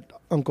we were at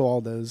Uncle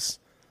Aldo's.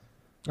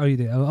 Oh, you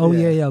did. Oh,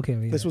 Yeah. yeah. Okay.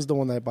 Yeah. This was the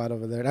one that I bought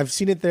over there, and I've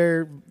seen it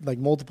there like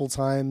multiple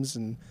times.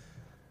 And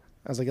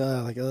I was like,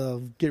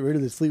 get rid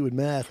of this Fleetwood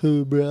Mac,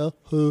 huh, bro,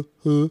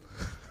 huh.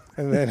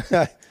 And then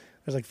I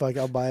was like, fuck,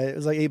 I'll buy it. It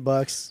was like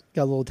 $8.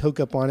 Got a little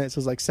hookup on it, so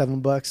it was like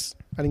 $7.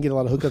 I didn't get a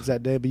lot of hookups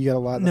that day, but you got a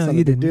lot. That's No, not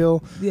you a big didn't.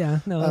 deal. Yeah.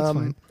 No, that's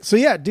fine. So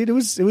yeah, dude, it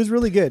was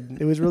really good.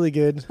 It was really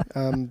good.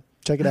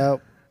 Check it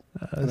out.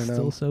 I don't know.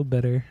 Still so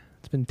bitter.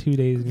 It's been 2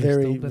 days. And you're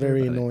Very, still bitter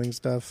very about it. annoying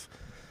stuff.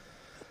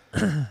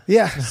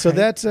 Yeah, so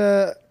that's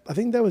I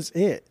think that was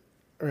it,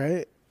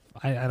 right?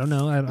 I don't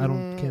know. I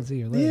don't can't see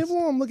your list. Yeah,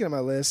 well, I'm looking at my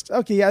list.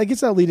 Okay, yeah, I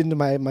guess I'll lead into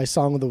my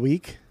song of the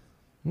week.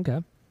 Okay.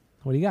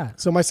 What do you got?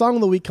 So my song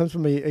of the week comes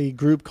from a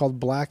group called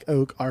Black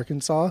Oak,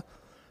 Arkansas,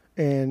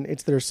 and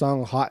it's their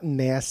song "Hot and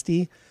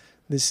Nasty."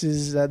 This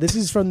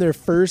is from their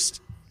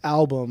first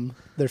album,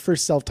 their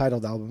first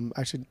self-titled album.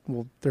 Actually,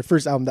 well, their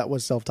first album that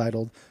was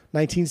self-titled,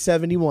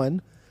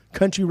 1971.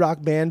 Country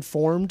rock band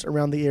formed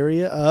around the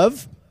area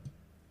of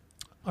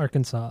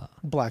Arkansas.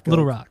 Black Oak,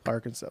 Little Rock.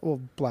 Arkansas.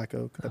 Well, Black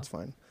Oak, that's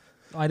fine.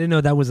 I didn't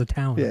know that was a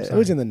town. Yeah, I'm it sorry.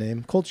 was in the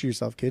name. Culture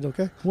yourself, kid.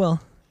 Okay. Well,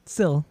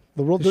 still,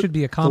 The world there should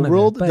be a comment. The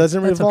world there, but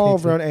doesn't that's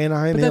revolve okay around too.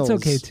 Anaheim But Hills.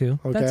 that's okay too.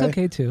 Okay? That's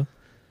okay too.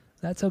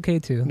 That's okay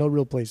too. No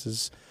real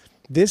places.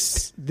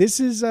 This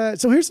is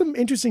so here's some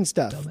interesting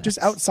stuff Dumbass. just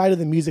outside of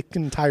the music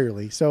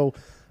entirely. So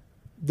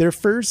their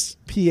first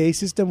PA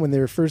system when they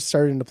were first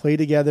starting to play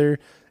together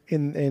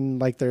in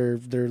like their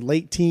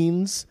late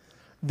teens,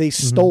 they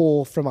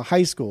stole from a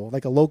high school,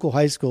 like a local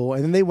high school,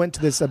 and then they went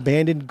to this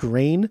abandoned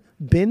grain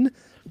bin,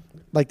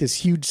 like this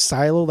huge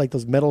silo, like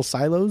those metal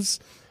silos,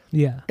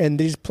 Yeah. and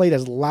they just played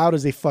as loud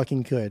as they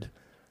fucking could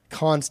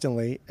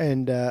constantly.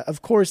 And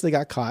of course they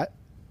got caught,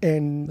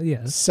 and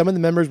Yes. some of the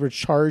members were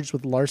charged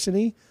with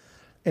larceny.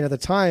 And at the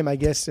time, I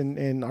guess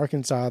in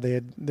Arkansas,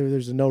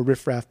 there's a no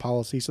riffraff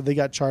policy, so they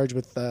got charged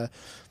with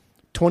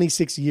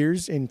 26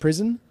 years in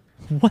prison.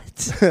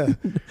 What?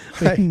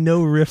 Like,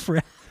 no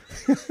riffraff.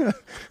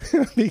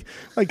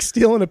 Like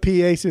stealing a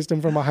PA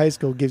system from a high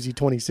school gives you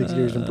 26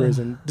 years in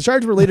prison. The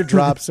charge were later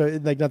dropped, so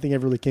like nothing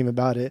ever really came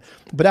about it.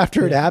 But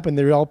after it happened,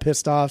 they were all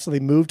pissed off, so they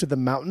moved to the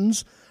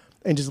mountains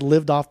and just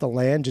lived off the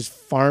land, just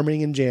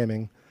farming and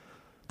jamming.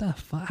 The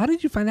fuck? How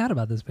did you find out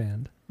about this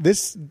band?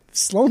 This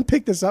Sloan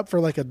picked this up for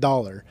like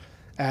 $1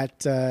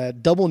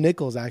 at Double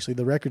Nickels, actually,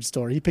 the record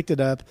store. He picked it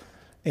up,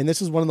 and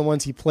this was one of the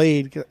ones he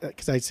played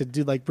because I said,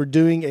 dude, like, we're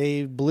doing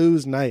a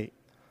blues night.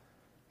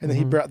 And then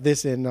he brought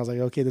this in, and I was like,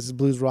 okay, this is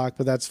blues rock,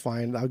 but that's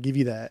fine. I'll give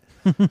you that.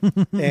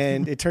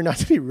 And it turned out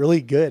to be really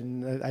good.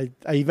 And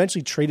I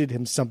eventually traded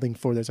him something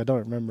for this. I don't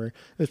remember. It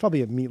was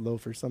probably a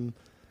meatloaf or some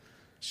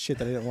shit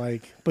that I didn't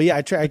like. But yeah,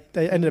 I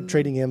ended up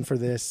trading him for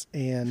this,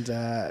 and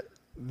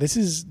this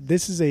is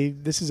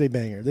a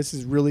banger. This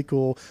is really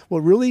cool.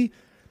 What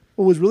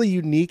was really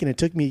unique, and it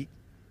took me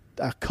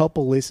a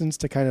couple listens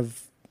to kind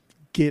of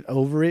get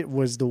over it,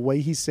 was the way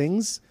he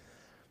sings.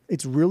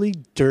 It's really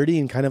dirty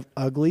and kind of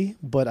ugly,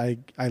 but I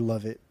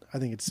love it. I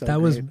think it's so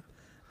great.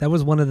 That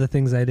was one of the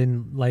things I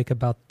didn't like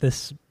about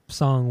this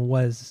song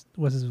was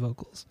his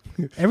vocals.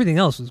 Everything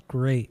else was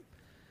great,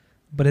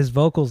 but his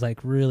vocals like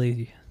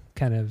really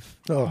kind of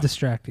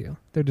distract you.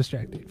 They're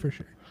distracting for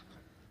sure.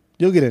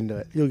 You'll get into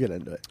it.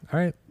 All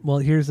right. Well,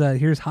 here's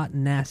Hot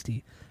and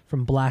Nasty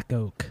from Black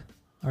Oak,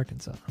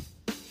 Arkansas.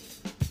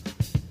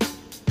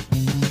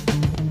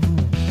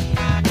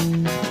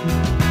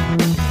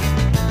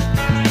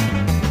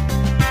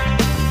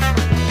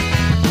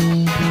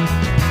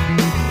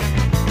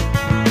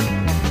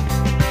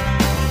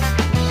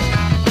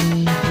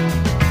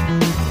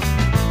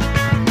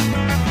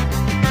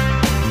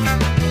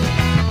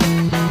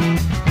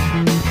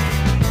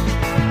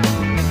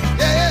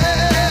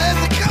 Yeah,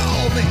 they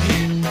call me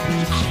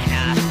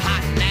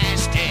hot and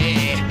nasty.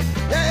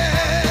 Yeah,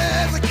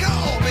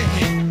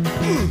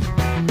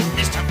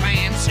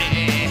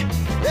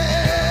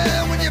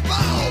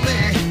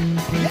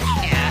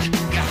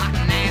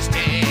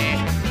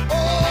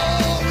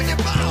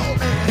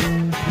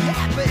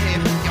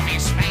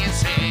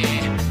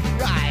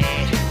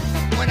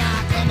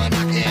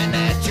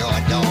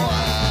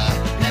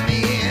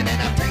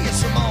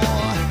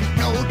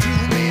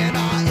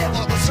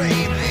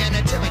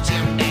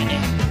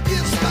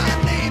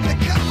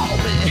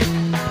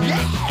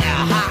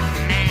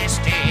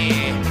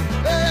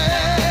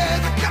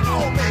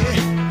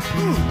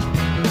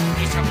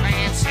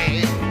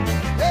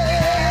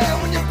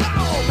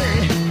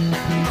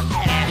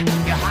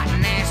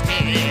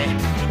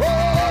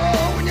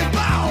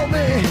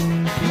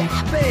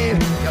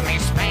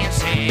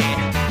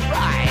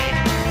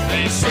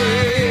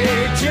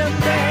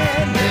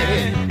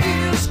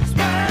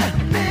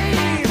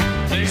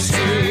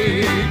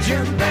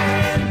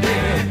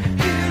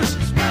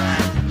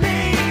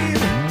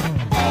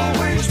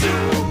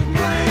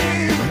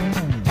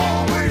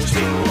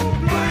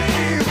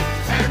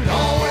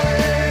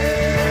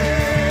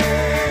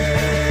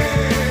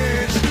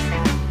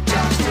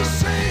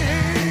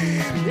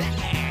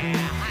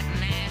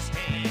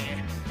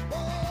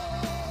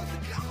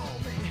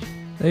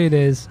 There it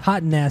is.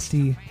 Hot and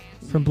Nasty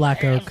from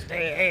Black Oak,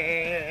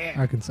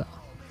 Arkansas.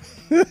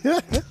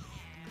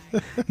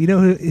 You know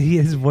who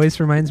his voice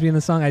reminds me in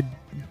the song? I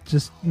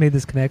just made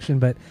this connection,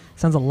 but it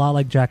sounds a lot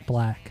like Jack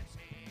Black.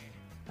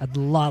 A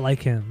lot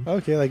like him.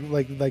 Okay,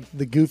 like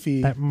the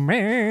goofy.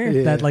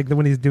 That like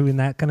when he's doing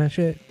that kind of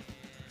shit.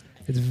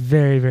 It's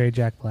very, very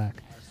Jack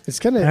Black. It's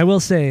kind of. I will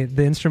say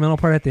the instrumental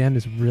part at the end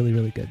is really,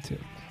 really good too.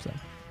 So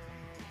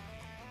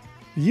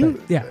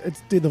yeah,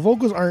 Dude, the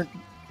vocals aren't.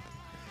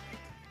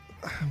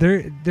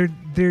 They're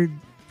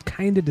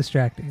kind of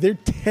distracting. They're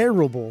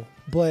terrible,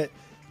 but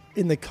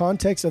in the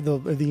context of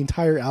the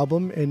entire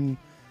album and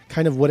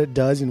kind of what it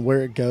does and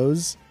where it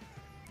goes,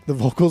 the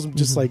vocals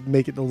just like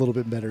make it a little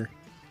bit better.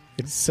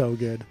 It's so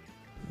good.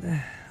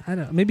 I don't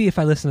know. Maybe if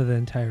I listen to the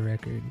entire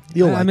record,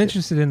 I'm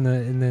interested in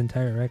the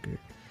entire record.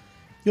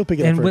 You'll pick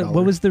it up for $1.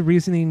 What was the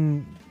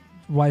reasoning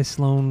why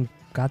Sloan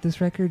got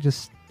this record?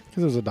 Just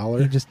because it was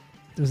 $1.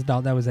 It was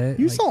 $1. That was it.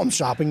 You saw him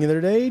shopping the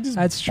other day.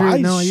 That's true.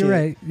 No, you're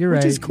right. You're right.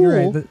 Which is cool.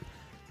 You're right.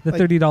 The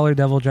 $30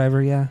 Devil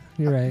Driver. Yeah,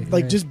 you're right.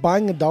 Like just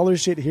buying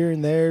 $1 shit here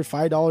and there,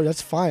 $5.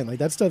 That's fine. Like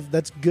that stuff.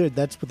 That's good.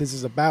 That's what this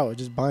is about.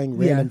 Just buying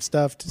random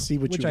stuff to see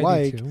what you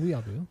like. Do too. We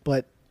all do.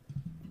 But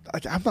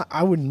like,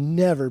 I would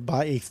never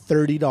buy a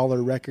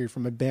 $30 record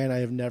from a band I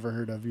have never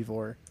heard of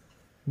before.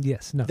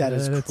 Yes. No. That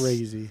is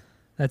crazy.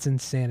 That's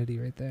insanity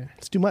right there.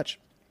 It's too much.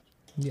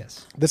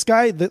 Yes. This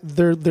guy,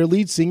 their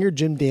lead singer,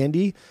 Jim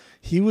Dandy,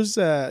 he was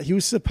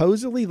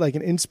supposedly like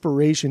an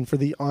inspiration for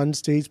the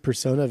onstage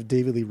persona of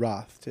David Lee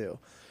Roth too.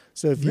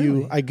 So if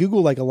I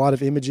Google like a lot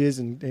of images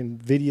and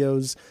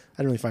videos,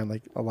 I don't really find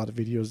like a lot of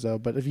videos though,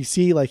 but if you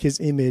see like his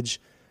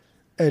image,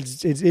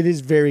 it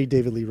is very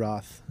David Lee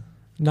Roth.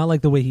 Not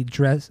like the way he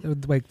dresses.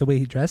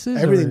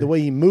 Everything, the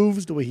way he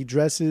moves, the way he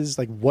dresses,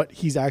 like what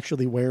he's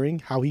actually wearing,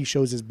 how he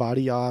shows his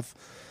body off.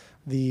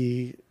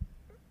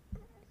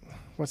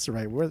 What's the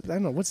right word? I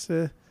don't know. What's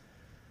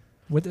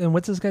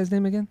this guy's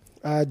name again?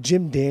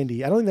 Jim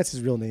Dandy. I don't think that's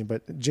his real name,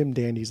 but Jim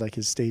Dandy's like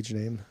his stage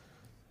name.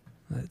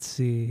 Let's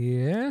see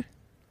here.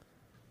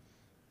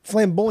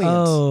 Flamboyant.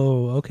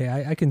 Oh,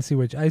 okay. I can see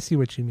I see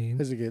what you mean.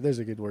 There's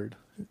a good word.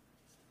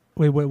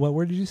 Wait, what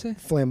word did you say?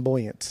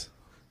 Flamboyant.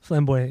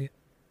 Flamboyant.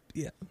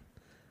 Yeah.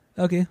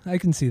 Okay, I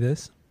can see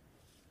this.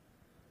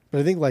 But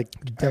I think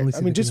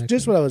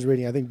just what I was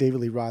reading, I think David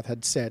Lee Roth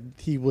had said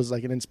he was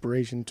like an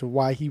inspiration to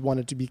why he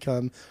wanted to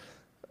become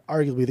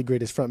arguably the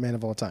greatest frontman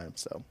of all time.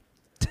 So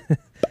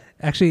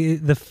actually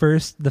the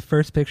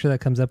first picture that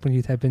comes up when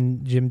you type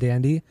in Jim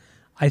Dandy,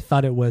 I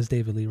thought it was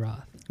David Lee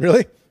Roth.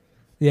 Really?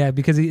 Yeah,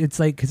 because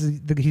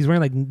he's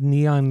wearing like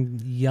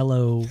neon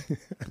yellow,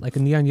 like a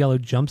neon yellow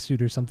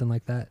jumpsuit or something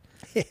like that.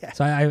 Yeah.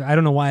 So I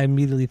don't know why I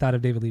immediately thought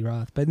of David Lee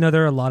Roth, but no,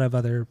 there are a lot of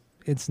other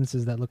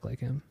instances that look like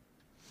him.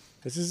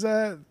 This is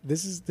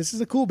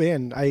a cool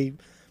band.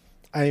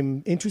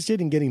 I'm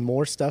interested in getting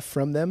more stuff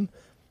from them,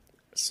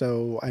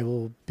 so I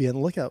will be on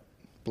the lookout.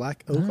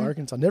 Black Oak,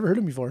 Arkansas. Never heard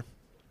of them before.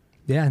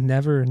 Yeah,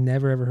 never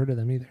ever heard of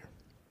them either.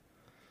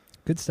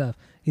 Good stuff.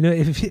 You know,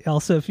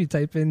 if you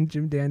type in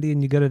Jim Dandy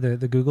and you go to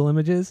the Google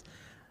images,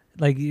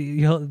 like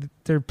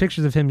there are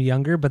pictures of him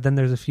younger, but then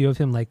there's a few of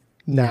him like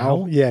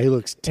now. Yeah, he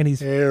looks and he's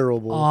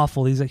terrible,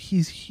 awful.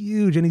 He's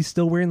huge, and he's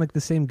still wearing like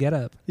the same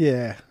getup.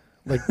 Yeah,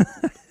 like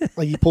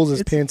he pulls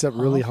his pants up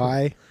really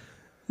high.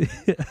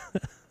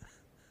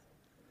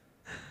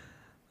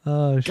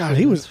 Oh, God, shit,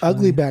 he was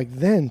ugly funny. back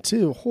then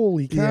too.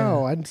 Holy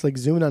cow! Yeah. I'm just like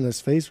zooming on his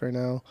face right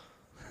now.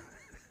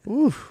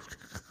 Oof.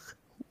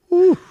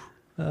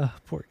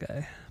 Poor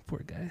guy.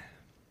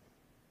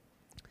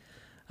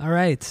 All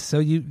right, so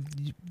you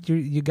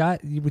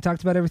got. We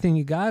talked about everything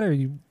you got. Are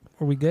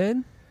we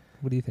good?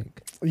 What do you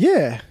think?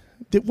 Yeah.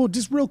 Well,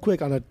 just real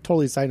quick on a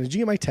totally side note. Did you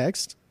get my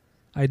text?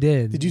 I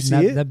did. Did you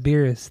see it? That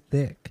beer is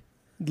thick.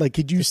 Like,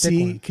 could you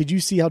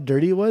see how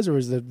dirty it was, or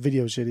was the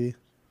video shitty?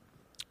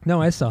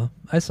 No, I saw.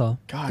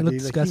 God, it looked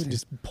disgusting. Even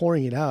just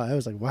pouring it out, I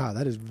was like, wow,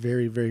 that is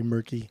very, very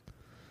murky.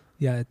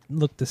 Yeah, it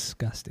looked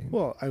disgusting.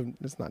 Well,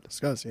 it's not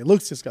disgusting. It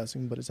looks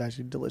disgusting, but it's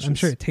actually delicious. I'm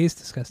sure it tastes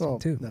disgusting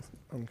too.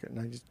 I'm kidding.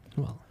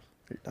 You're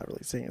not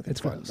really saying anything. It's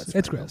gross. It's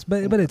it's gross,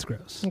 but it's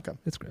gross. Okay,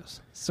 it's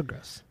gross. So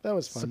gross. That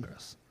was fun. So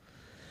gross.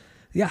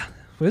 Yeah,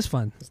 it was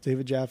fun. Let's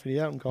David Jaffe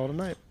out and call it a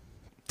night.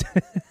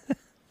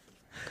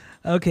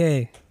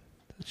 Okay,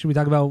 should we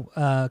talk about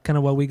kind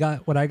of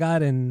what I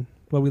got, and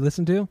what we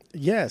listened to?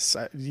 Yes,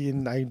 I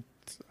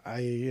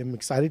am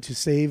excited to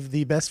save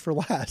the best for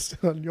last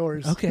on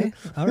yours. Okay,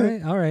 all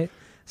right.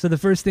 So the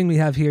first thing we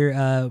have here,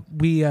 a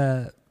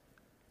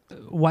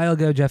while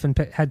ago, Jeff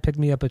had picked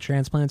me up a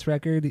Transplants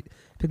record. He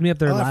picked me up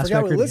their last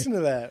record. Listen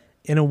to that.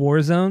 In a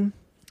War Zone,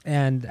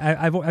 and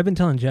I've been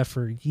telling Jeff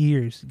for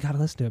years, you gotta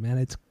listen to it, man.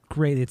 It's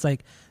great. It's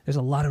like there's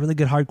a lot of really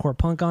good hardcore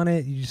punk on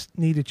it. You just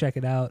need to check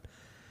it out.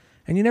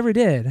 And you never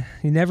did.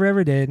 You never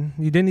ever did.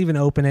 You didn't even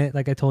open it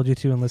like I told you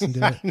to and listen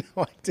to it.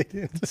 No, I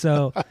didn't.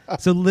 So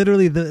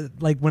literally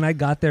when I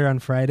got there on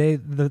Friday,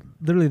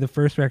 literally the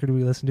first record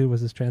we listened to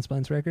was this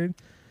Transplants record.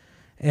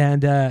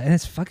 And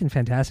it's fucking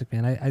fantastic,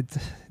 man.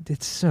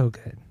 It's so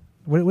good.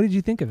 What did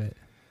you think of it?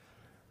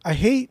 I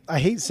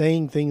hate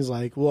saying things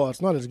like, well,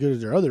 it's not as good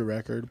as their other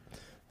record,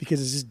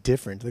 because it's just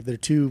different. Like they're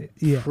two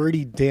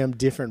pretty damn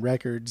different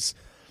records.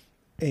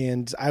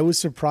 And I was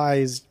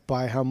surprised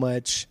by how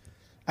much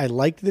I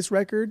liked this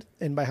record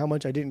and by how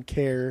much I didn't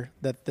care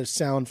that the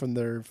sound from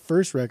their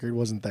first record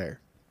wasn't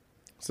there.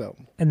 So.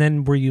 And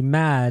then were you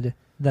mad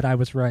that I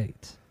was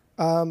right?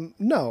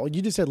 No,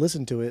 you just said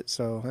listen to it,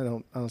 so I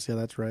don't see how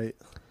that's right.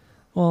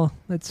 Well,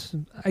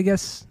 I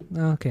guess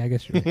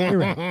you're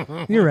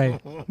right. You're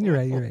right. You're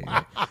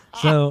right.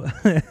 So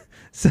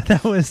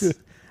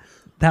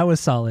that was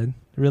solid.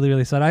 Really,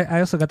 really solid. I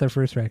also got their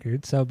first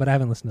record, but I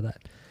haven't listened to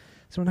that.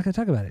 So we're not going to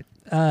talk about it.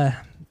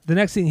 The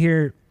next thing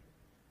here,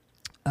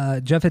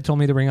 Jeff had told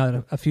me to bring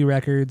out a few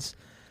records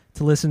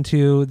to listen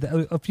to,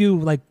 a few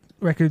like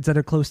records that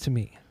are close to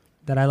me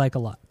that I like a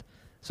lot.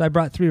 So I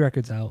brought 3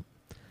 records out.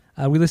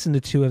 We listened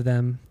to 2 of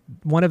them.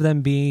 One of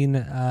them being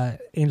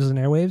Angels and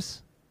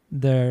Airwaves,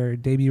 their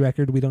debut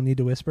record, We Don't Need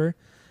to Whisper.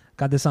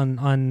 Got this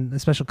on a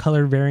special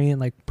color variant,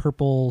 like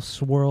purple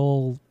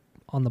swirl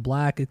on the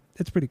black.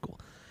 It's pretty cool.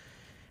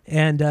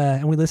 And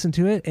we listened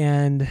to it,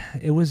 and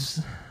it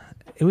was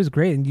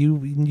great. And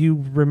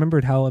you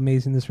remembered how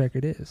amazing this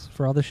record is.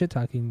 For all the shit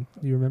talking,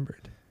 you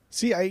remembered.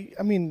 See,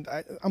 I'm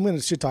going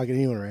to shit talk at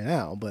anyone right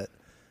now, but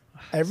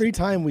every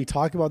time we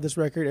talk about this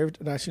record,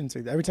 I shouldn't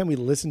say that. Every time we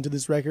listen to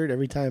this record,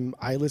 every time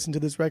I listen to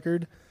this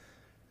record,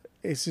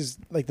 it's just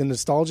like the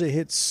nostalgia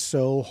hits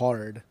so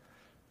hard.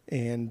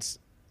 And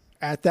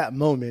at that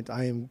moment,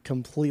 I am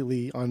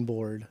completely on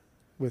board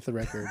with the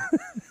record.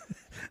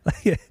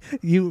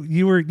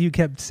 You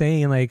kept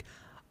saying like,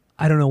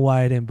 I don't know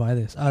why I didn't buy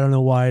this. I don't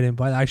know why I didn't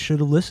buy it. I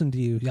should have listened to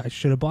you. I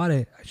should have bought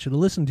it. I should have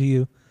listened to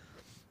you.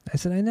 I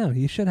said, I know.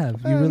 You should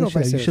have. You really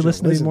should have. You should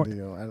listen to me more.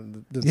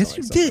 Yes,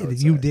 you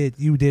did. You did.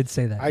 You did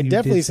say that. I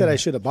definitely said I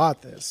should have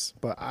bought this,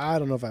 but I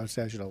don't know if I would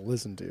say I should have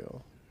listened to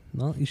you.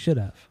 Well, you should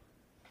have.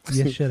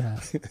 You should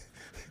have.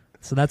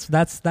 So that's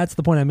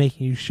the point I'm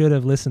making. You should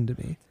have listened to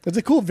me. It's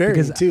a cool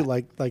variant too.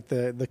 Like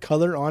the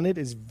color on it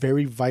is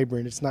very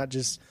vibrant. It's not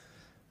just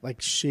like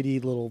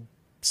shitty little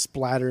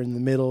splatter in the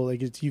middle.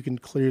 Like you can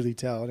clearly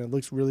tell, and it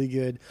looks really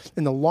good.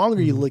 And the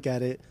longer you look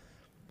at it,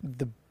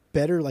 the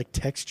better like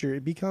texture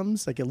it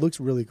becomes. Like it looks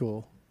really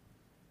cool.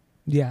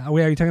 Yeah.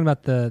 Wait, are you talking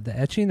about the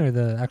etching or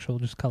the actual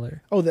just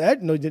color? Oh,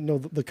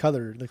 the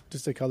color, like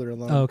just the color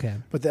alone. Oh, okay.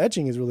 But the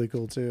etching is really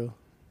cool too.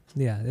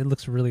 Yeah, it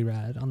looks really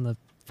rad on the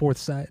 4th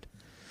side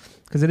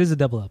because it is a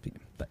double LP.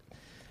 But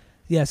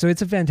yeah, so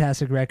it's a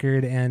fantastic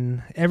record,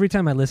 and every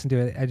time I listen to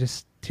it,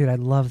 I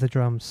love the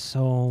drums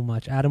so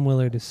much. Adam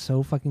Willard is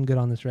so fucking good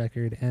on this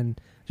record,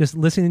 and just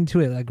listening to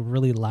it like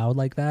really loud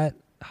like that,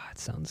 it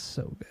sounds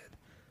so good.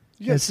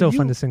 Yeah, it's so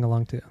fun to sing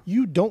along to.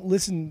 You don't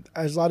listen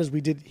as loud as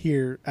we did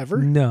here ever?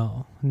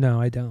 No,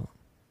 I don't.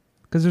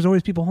 Because there's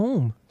always people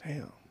home.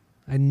 Damn.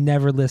 I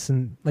never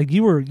listen. Like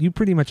you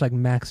pretty much like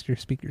maxed your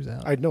speakers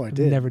out. I know I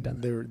did. I've never done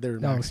that. They were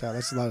maxed out.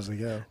 That's as loud as they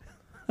go.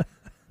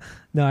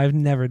 No, I've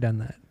never done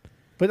that.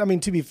 But I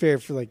mean, to be fair,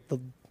 for like the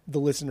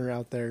listener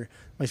out there,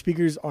 my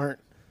speakers aren't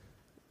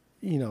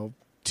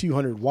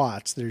 200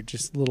 watts. They're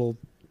just little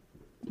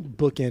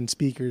bookend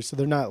speakers, so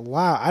they're not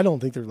loud. I don't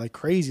think they're like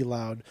crazy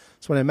loud.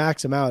 So when I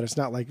max them out, it's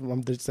not like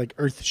it's like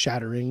earth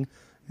shattering.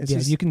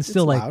 You can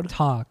still like loud.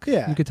 talk.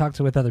 Yeah, you could talk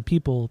with other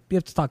people. You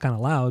have to talk kind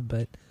of loud,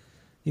 but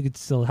you could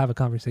still have a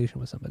conversation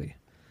with somebody.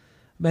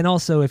 And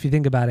also, if you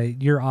think about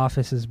it, your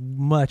office is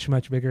much,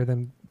 much bigger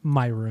than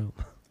my room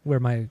where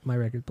my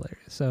record player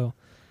is. So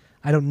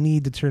I don't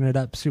need to turn it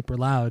up super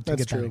loud to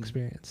get that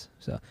experience.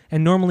 So,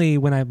 and normally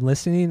when I'm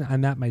listening,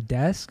 I'm at my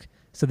desk,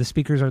 so the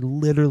speakers are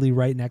literally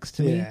right next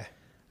to me.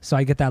 So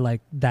I get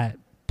that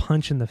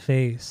punch in the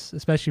face,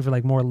 especially for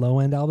like more low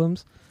end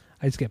albums.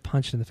 I just get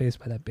punched in the face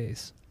by that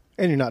bass.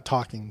 And you're not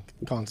talking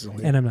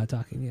constantly. And I'm not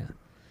talking, yeah.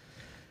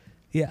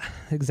 Yeah,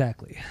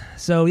 exactly.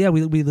 So yeah,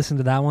 we listened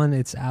to that one.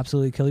 It's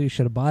absolutely killer. You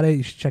should have bought it.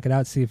 You should check it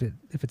out, see if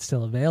it's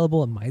still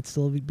available. It might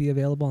still be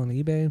available on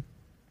eBay.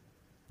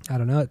 I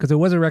don't know, because it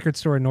was a record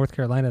store in North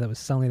Carolina that was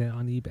selling it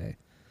on eBay.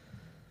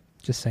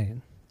 Just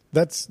saying.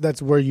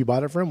 That's where you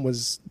bought it from?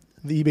 Was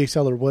the eBay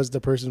seller was the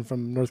person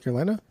from North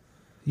Carolina?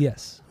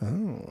 Yes.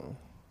 Oh.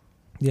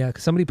 Yeah,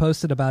 because somebody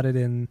posted about it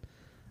in,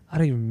 I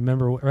don't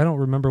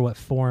remember what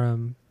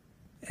forum,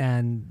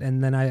 and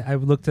then I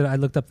looked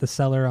up the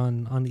seller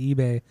on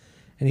eBay,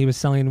 and he was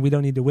selling We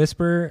Don't Need to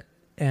Whisper,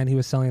 and he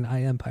was selling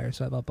iEmpire,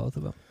 so I bought both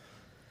of them.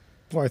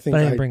 Well, I think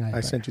I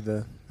sent you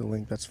the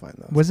link. That's fine,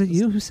 though. Was it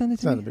you who sent it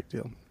to me? It's not a big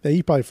deal. Yeah,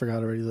 you probably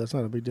forgot already. That's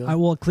not a big deal.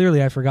 Well,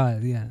 clearly I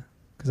forgot, yeah,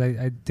 because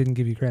I didn't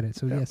give you credit,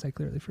 so yes, I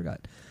clearly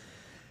forgot.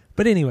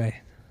 But anyway,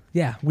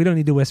 yeah, We Don't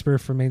Need to Whisper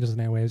from Angels and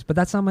Airwaves, but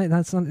that's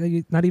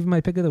not even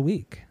my pick of the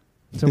week.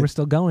 So we're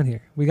still going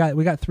here. We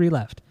got 3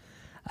 left.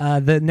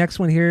 The next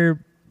one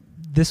here,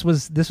 this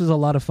was a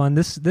lot of fun.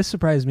 This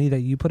surprised me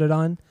that you put it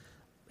on,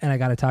 and I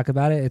got to talk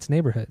about it. It's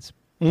Neighborhoods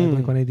by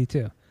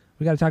Blink-182.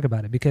 We got to talk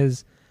about it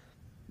because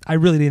I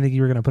really didn't think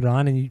you were going to put it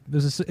on, and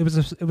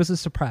it was a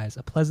surprise,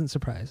 a pleasant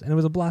surprise, and it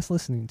was a blast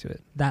listening to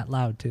it that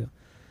loud too.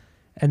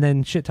 And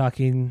then shit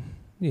talking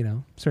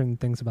certain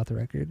things about the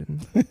record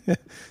and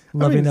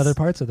loving other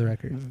parts of the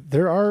record.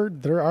 There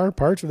are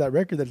parts of that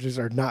record that just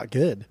are not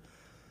good,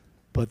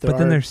 but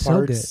then they're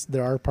so good.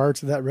 There are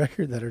parts of that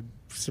record that are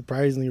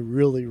surprisingly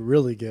really,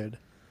 really good.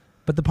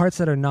 But the parts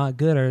that are not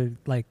good are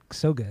like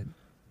so good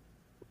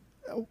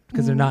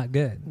because they're not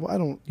good. Well, I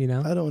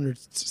don't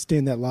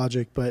understand that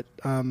logic, but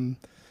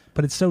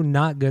it's so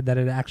not good that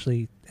it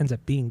actually ends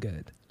up being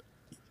good.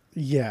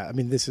 Yeah, I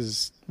mean,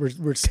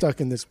 we're stuck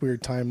in this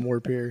weird time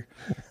warp here.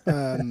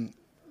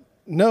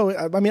 No,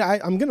 I mean,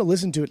 I'm going to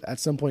listen to it at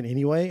some point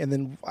anyway, and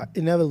then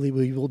inevitably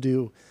we will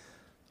do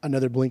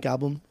another Blink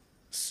album.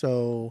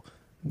 So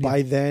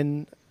by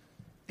then,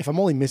 if I'm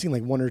only missing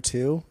like one or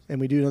two, and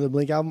we do another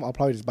Blink album, I'll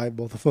probably just buy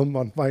both of them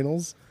on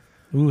vinyls.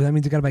 Ooh, that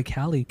means you got to buy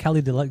Cali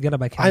Deluxe. Gotta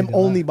buy Cali. I'm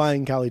only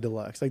buying Cali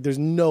Deluxe. Like, there's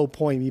no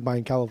point in me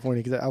buying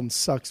California because that album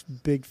sucks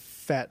big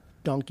fat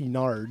donkey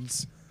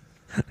nards.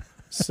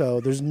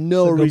 So there's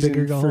no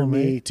reason for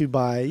me to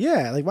buy.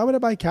 Yeah, like why would I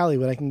buy Cali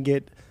when I can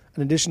get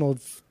an additional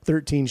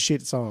 13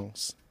 shit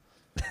songs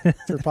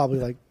for probably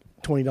like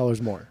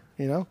 $20 more?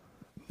 Yeah,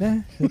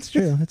 it's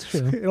true. It's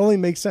true. It only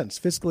makes sense.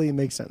 Fiscally, it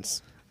makes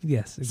sense.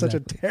 Yes, exactly. Such a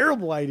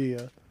terrible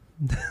idea.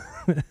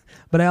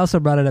 But I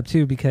also brought it up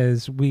too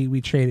because we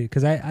traded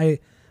because I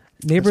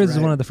Neighbors is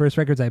one of the first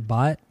records I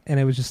bought, and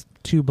it was just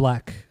two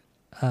black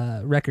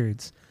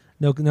records,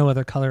 no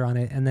other color on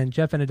it. And then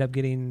Jeff ended up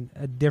getting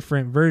a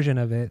different version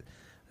of it,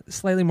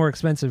 slightly more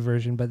expensive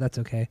version, but that's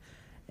okay.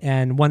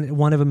 And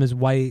one of them is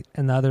white,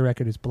 and the other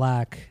record is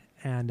black,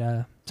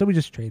 and so we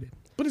just traded.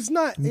 But it's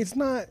not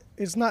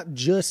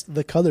just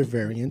the color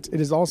variant. It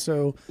is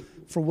also,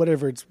 for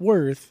whatever it's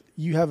worth,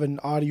 you have an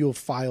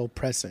audiophile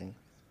pressing.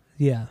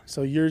 Yeah.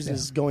 So yours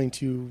is going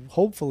to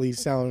hopefully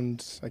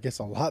sound, I guess,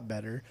 a lot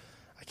better.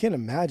 I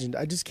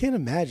just can't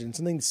imagine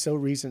something so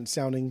recent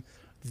sounding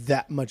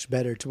that much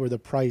better to where the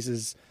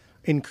prices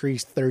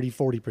increased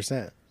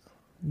 30-40%.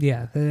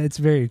 Yeah, it's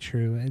very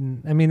true.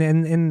 And I mean,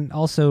 and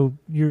also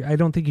I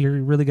don't think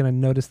you're really going to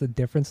notice the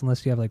difference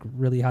unless you have like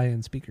really high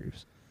end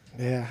speakers.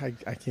 Yeah,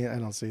 I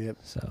don't see it.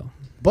 So,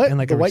 but and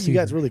like the white you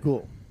got is really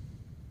cool.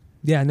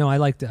 Yeah, no, I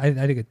liked it. I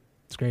think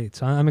it's great.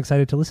 So I'm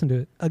excited to listen to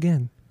it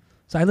again.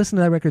 So I listened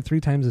to that record 3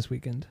 times this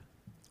weekend.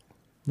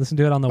 Listened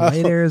to it on the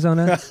way to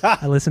Arizona.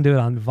 I listened to it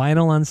on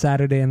vinyl on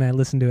Saturday, and I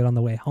listened to it on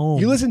the way home.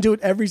 You listen to it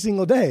every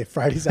single day,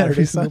 Friday,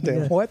 Saturday,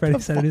 Sunday. Yeah, what Friday,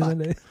 the Saturday, fuck?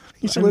 Sunday.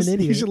 You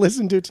should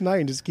listen to it tonight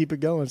and just keep it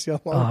going. See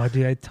how long. Oh,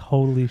 dude, I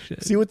totally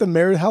should. See what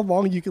how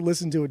long you could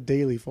listen to it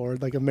daily for,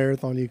 like a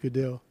marathon you could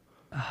do.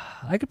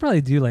 I could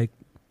probably do like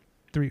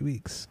 3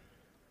 weeks,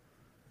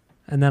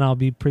 and then I'll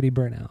be pretty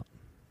burnt out.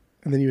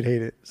 And then you would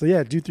hate it. So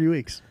yeah, do 3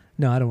 weeks.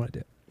 No, I don't want to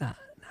do it. Nah.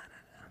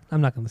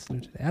 I'm not gonna listen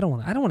to it today. I don't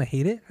want to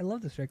hate it. I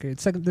love this record.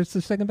 It's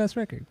the second best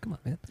record. Come on,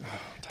 man.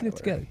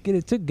 Get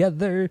it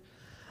together.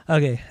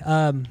 Okay.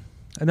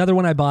 Another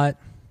one I bought.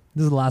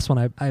 This is the last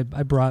one I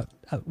brought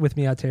with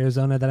me out to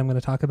Arizona that I'm going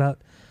to talk about.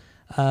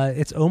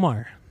 It's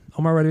Omar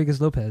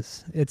Rodriguez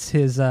Lopez. It's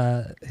his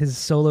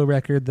solo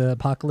record, The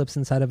Apocalypse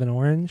Inside of an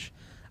Orange.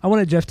 I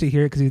wanted Jeff to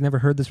hear it because he's never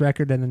heard this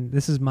record, and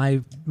this is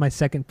my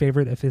second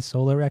favorite of his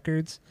solo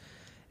records.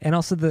 And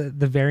also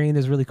the variant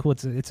is really cool.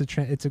 It's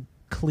a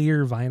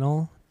clear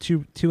vinyl,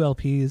 two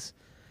LPs,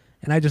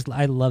 and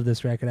I love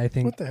this record. I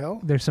think what the hell?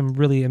 There's some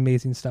really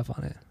amazing stuff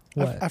on it.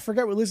 I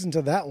forgot we listened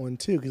to that one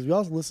too because we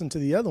also listened to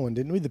the other one,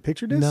 didn't we? The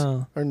picture disc?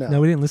 No, we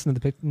didn't listen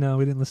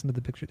to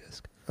the picture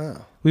disc.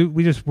 Oh,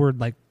 we just were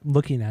like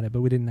looking at it,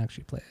 but we didn't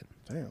actually play it.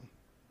 Damn.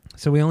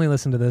 So we only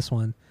listened to this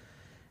one,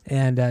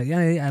 and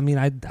I mean,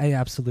 I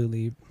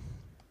absolutely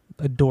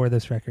adore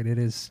this record. It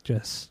is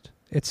just,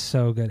 it's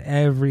so good.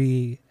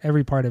 Every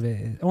part of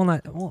it.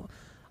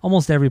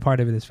 Almost every part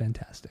of it is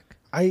fantastic.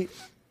 I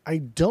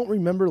don't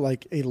remember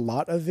like a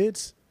lot of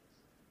it,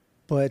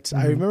 but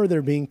I remember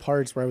there being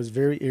parts where I was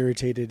very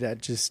irritated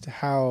at just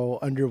how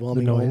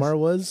underwhelming Omar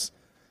was.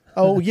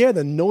 Oh yeah,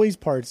 the noise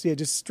parts. Yeah,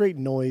 just straight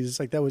noise.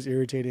 Like that was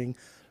irritating.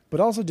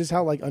 But also just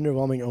how like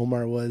underwhelming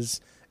Omar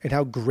was and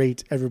how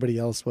great everybody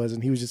else was.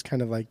 And he was just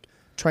kind of like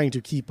trying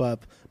to keep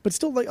up, but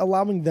still like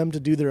allowing them to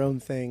do their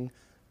own thing,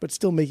 but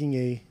still making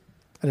an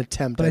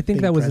attempt. But I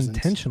think that was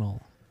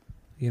intentional.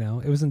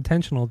 It was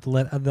intentional to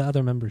let the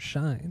other members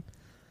shine.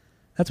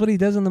 That's what he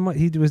does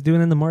he was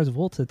doing in the Mars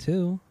Volta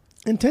too.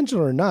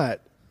 Intentional or not,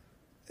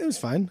 it was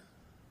fine.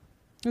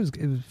 It was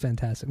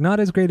fantastic. Not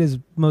as great as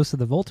most of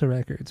the Volta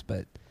records,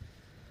 but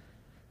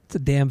it's a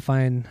damn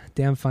fine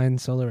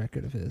solo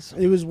record of his.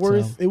 It was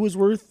worth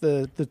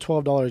the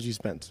 $12 you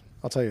spent.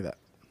 I'll tell you that.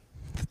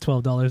 The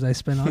 $12 I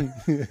spent on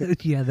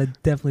it. Yeah,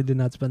 that definitely did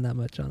not spend that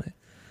much on it.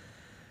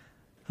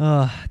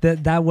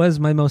 That was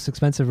my most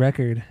expensive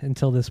record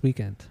until this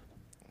weekend.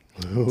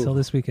 Ooh.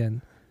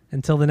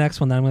 Until the next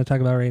one that I'm going to talk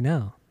about right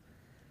now.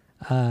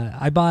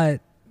 I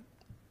bought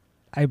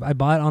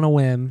on a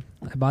whim.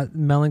 I bought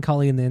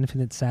Melancholy and the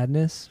Infinite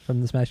Sadness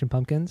from the Smashing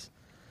Pumpkins.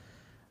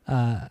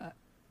 I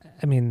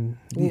mean,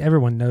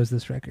 everyone knows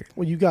this record.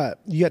 Well, you got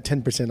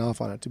 10%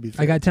 off on it, to be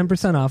fair. I got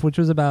 10% off, which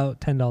was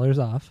about $10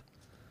 off.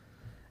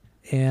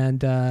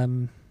 And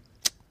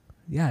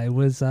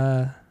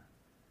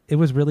it It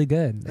was really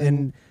good,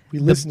 and we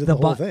listened to the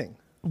whole bo- thing.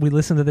 We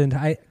listened to the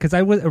entire, because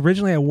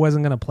originally I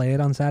wasn't going to play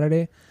it on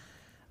Saturday,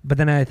 but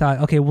then I thought,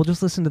 okay, we'll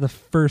just listen to the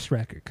first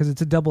record because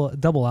it's a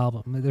double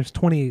album. There's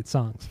 28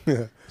 songs.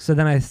 So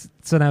then I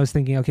was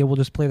thinking, okay, we'll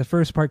just play the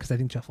first part because I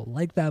think Jeff will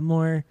like that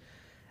more.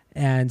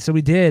 And so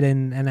we did,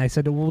 and I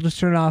said, we'll just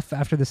turn it off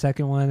after the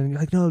second one. And you're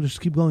like, no, just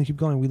keep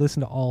going. We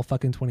listened to all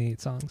fucking 28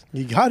 songs.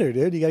 You got it,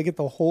 dude. You got to get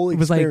the whole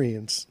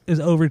experience. It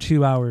was over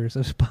 2 hours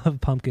of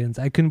Pumpkins.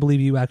 I couldn't believe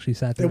you actually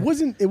sat there. It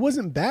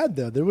wasn't bad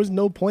though. There was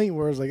no point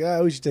where I was like,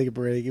 we should take a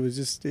break.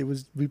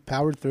 We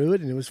powered through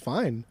it and it was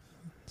fine.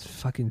 It's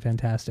fucking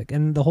fantastic,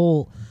 and the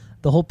whole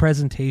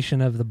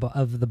presentation of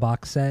the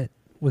box set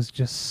was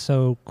just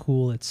so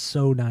cool. It's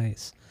so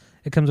nice.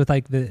 It comes with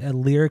like a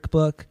lyric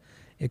book.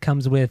 It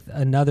comes with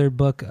another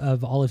book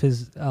of all of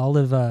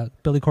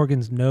Billy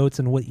Corgan's notes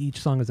and what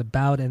each song is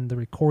about, and the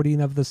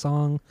recording of the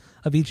song,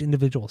 of each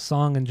individual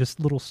song, and just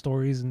little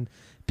stories and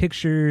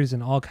pictures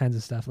and all kinds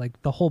of stuff. Like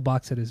the whole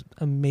box set is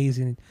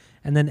amazing.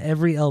 And then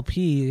every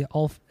LP,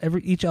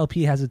 each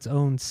LP has its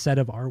own set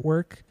of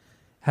artwork,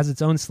 has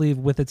its own sleeve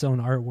with its own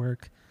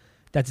artwork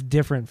that's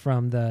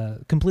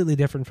completely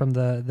different from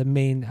the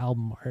main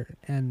album art.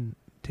 And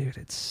dude,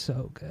 it's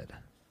so good.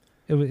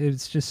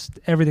 It's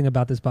just everything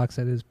about this box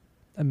set is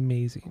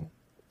amazing.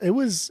 It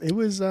was a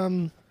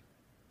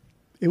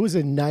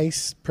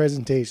nice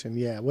presentation.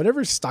 Yeah,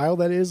 whatever style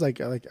that is. I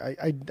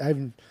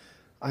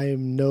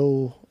am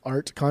no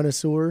art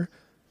connoisseur,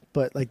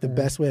 but like the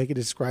best way I could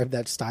describe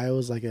that style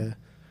is like a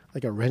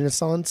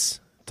Renaissance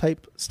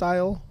type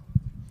style.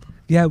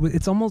 Yeah,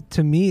 it's almost,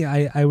 to me,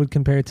 I would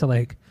compare it to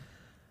like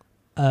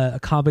a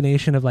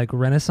combination of like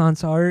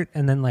Renaissance art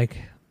and then like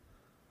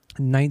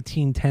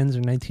 1910s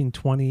or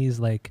 1920s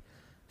like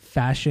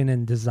fashion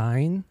and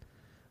design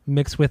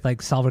mixed with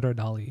like Salvador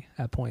Dali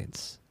at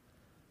points.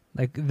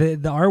 Like the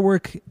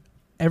artwork,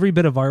 every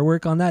bit of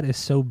artwork on that is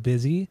so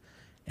busy,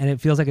 and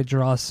it feels like it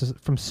draws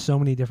from so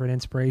many different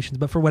inspirations.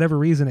 But for whatever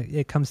reason,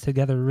 it comes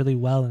together really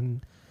well,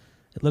 and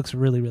it looks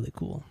really, really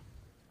cool.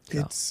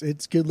 So.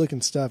 It's good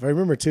looking stuff. I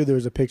remember too, there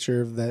was a picture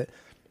of that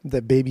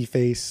baby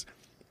face,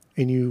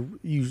 and you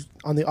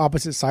on the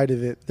opposite side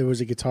of it there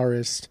was a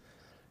guitarist,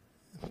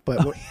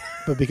 but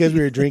because we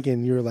were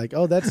drinking, you were like,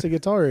 oh, that's the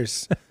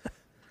guitarist.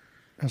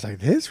 I was like,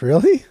 this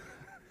really?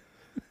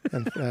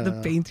 And, the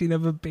painting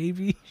of a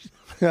baby.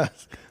 Yeah,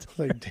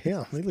 like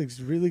damn, he looks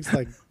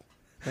like.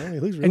 He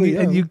looks really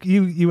young. And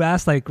you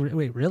asked like,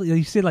 wait, really?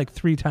 You said like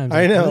 3 times.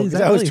 I know.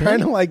 Really? I was trying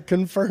to like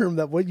confirm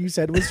that what you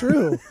said was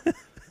true.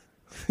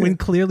 When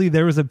clearly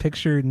there was a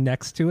picture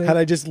next to it. Had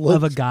I just looked,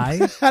 of a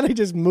guy? Had I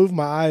just moved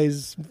my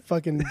eyes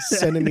fucking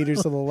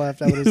centimeters to the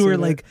left, I would have you seen were it.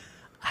 Like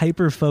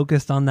hyper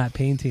focused on that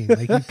painting.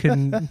 Like you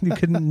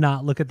couldn't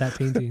not look at that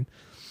painting.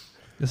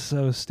 It's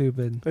so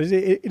stupid.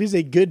 It is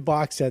a good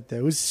box set though.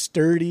 It was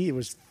sturdy. It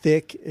was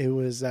thick. It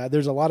was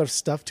there's a lot of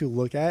stuff to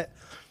look at,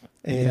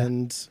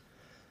 and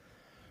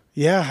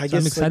I guess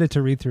I'm excited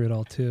to read through it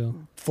all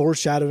too.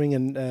 Foreshadowing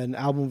an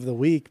album of the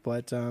week,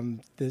 but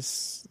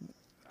this.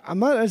 I'm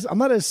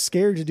not as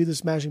scared to do the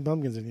Smashing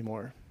Pumpkins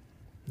anymore.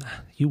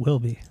 You will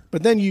be.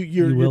 But then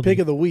your pick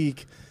of the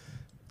week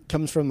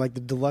comes from like the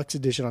deluxe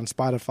edition on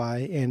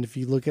Spotify, and if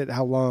you look at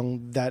how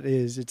long that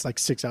is, it's like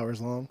 6 hours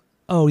long.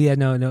 Oh yeah,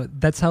 no.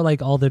 That's how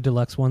like all the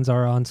deluxe ones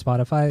are on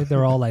Spotify.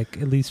 They're all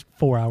like at least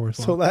 4 hours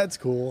long. So that's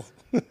cool.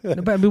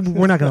 But I mean,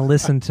 we're not going to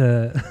listen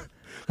to.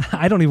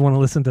 I don't even want to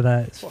listen to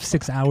that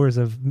 6 hours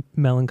of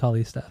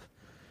melancholy stuff.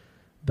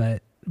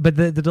 But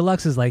the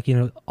deluxe is like,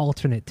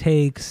 alternate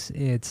takes.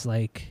 It's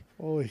like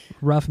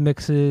rough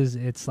mixes.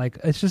 It's like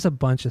it's just a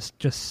bunch of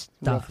just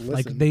stuff.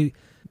 Like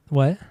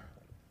what?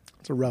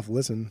 It's a rough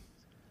listen.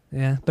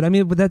 Yeah, but I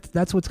mean,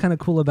 that's what's kind of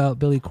cool about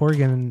Billy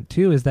Corgan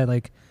too, is that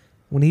like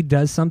when he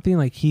does something,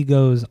 like he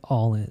goes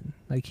all in.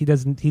 Like he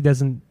doesn't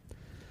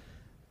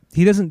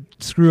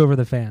screw over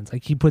the fans.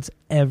 Like he puts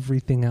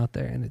everything out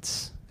there, and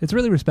it's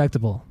really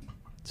respectable.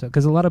 So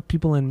because a lot of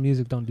people in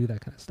music don't do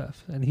that kind of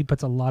stuff, and he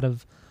puts a lot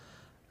of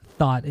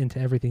thought into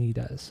everything he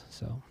does.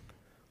 So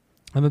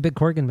I'm a big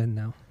Corgan man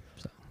now.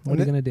 So what are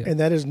you gonna do? And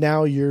that is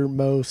now your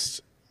most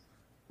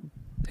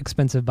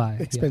expensive buy.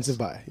 Expensive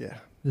buy, yeah.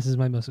 This is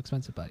my most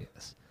expensive buy.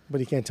 Yes.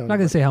 But you can't tell. I'm not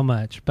gonna say how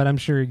much, but I'm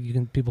sure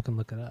people can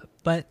look it up.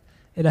 But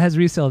it has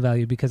resale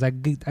value because I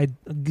did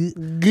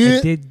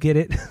get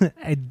it.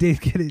 I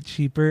did get it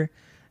cheaper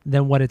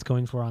than what it's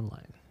going for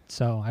online.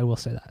 So I will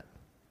say that.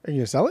 Are you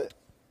gonna sell it?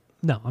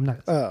 No, I'm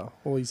not. Oh,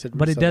 well, you said.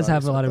 But it does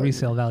have a lot of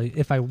resale value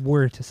if I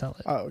were to sell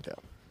it. Oh, okay.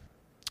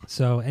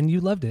 So, and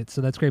you loved it,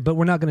 so that's great. But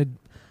we're not going to,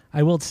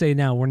 I will say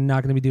now, we're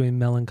not going to be doing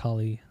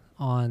Melancholy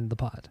on the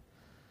pod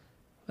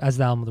as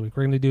the album of the week.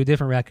 We're going to do a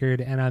different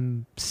record, and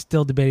I'm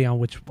still debating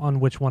on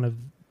which one of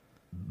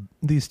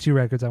these 2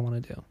 records I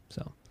want to do.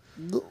 So,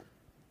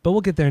 but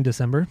we'll get there in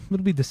December.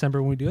 It'll be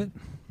December when we do it.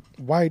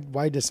 Why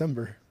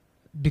December?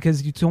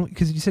 Because you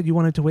said you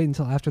wanted to wait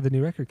until after the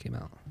new record came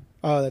out.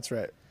 Oh, that's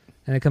right.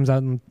 And it comes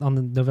out on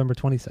the November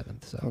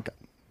 27th. So. Okay.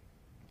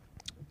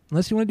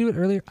 Unless you want to do it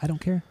earlier, I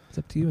don't care. It's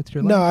up to you. It's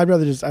your life. No, I'd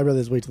rather just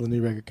wait till the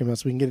new record comes out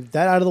so we can get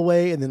that out of the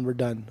way and then we're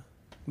done.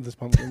 with this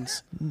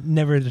Pumpkins.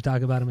 Never to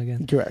talk about them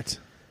again. Correct.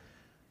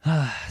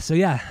 So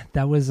yeah,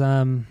 that was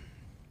the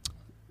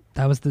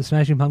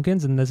Smashing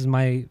Pumpkins, and this is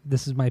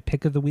my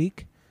pick of the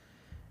week.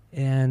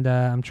 And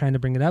I'm trying to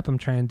bring it up. I'm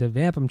trying to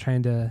vamp. I'm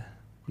trying to,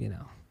 get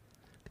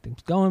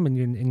things going.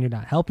 And you're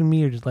not helping me.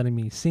 You're just letting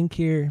me sink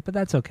here. But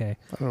that's okay.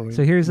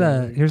 So here's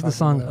the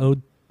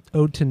song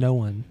 "Ode to No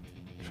One"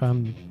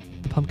 from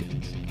the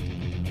Pumpkins.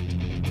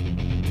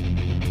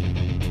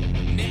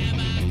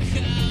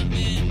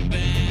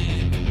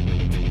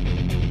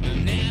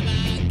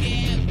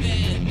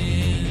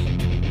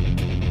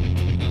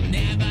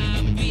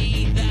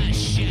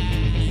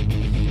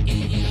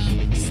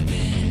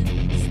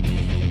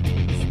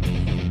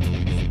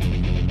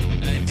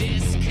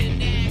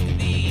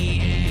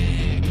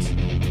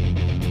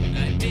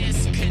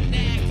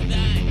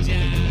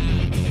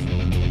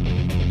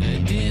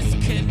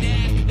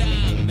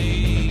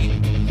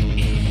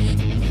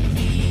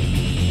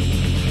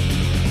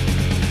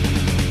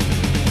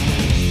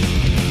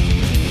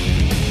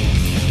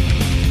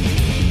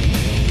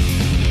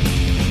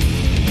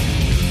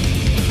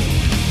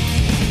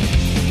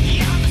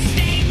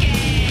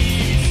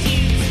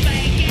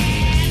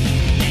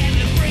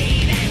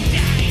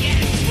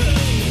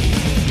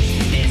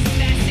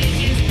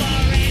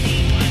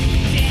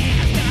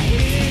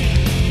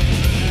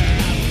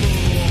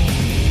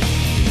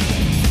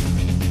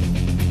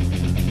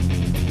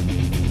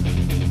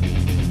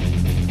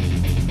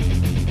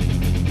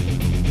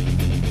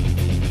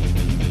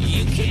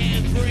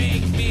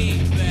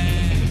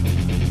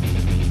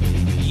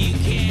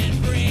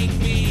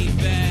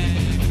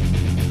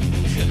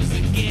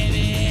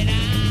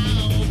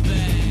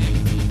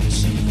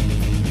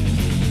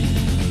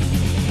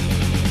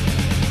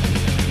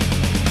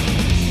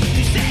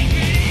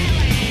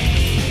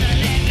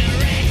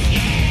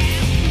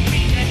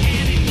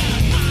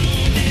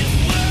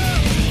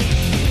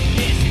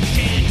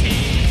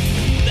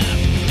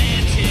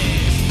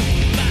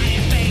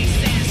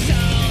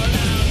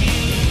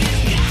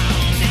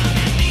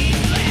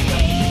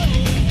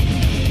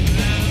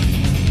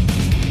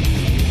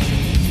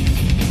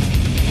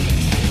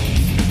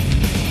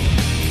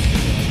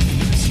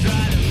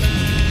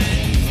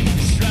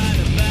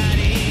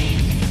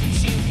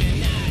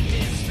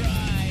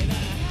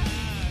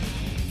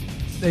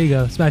 There you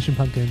go, Smashing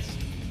Pumpkins,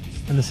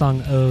 and the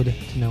song "Ode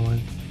to No One."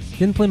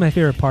 Didn't play my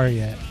favorite part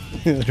yet,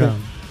 the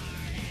drum,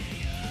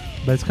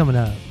 but it's coming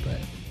up. But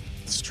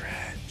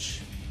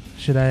Stretch.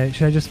 should I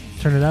just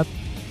turn it up,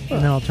 and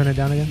then I'll turn it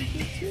down again?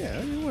 Yeah,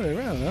 I mean,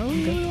 whatever. I don't know. What do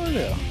you want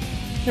to do?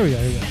 Here we go.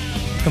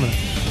 It's coming up.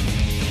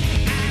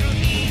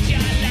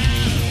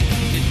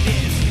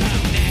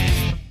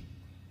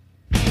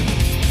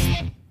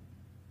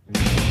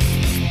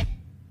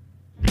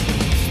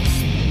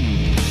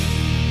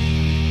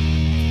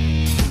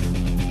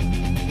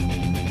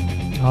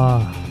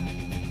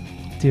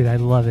 Oh, dude, I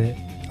love it.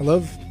 I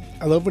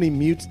love when he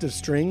mutes the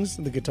strings,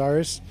 the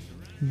guitarist,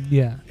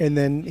 Yeah. and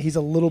then he's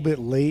a little bit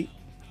late,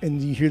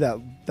 and you hear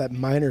that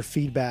minor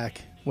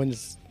feedback when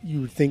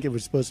you would think it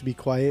was supposed to be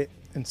quiet,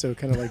 and so it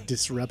kind of like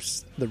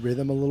disrupts the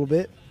rhythm a little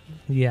bit.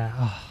 Yeah.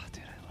 Oh,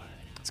 dude, I love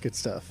it. It's good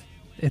stuff.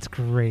 It's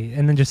great.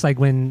 And then just like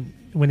when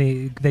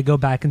they go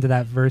back into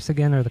that verse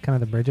again, or the kind of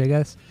the bridge, I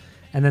guess,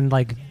 and then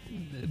like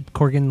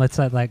Corgan lets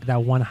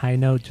that one high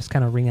note just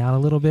kind of ring out a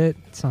little bit.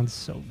 It sounds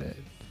so good.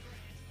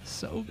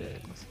 So good.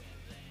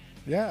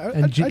 Yeah,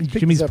 And I'd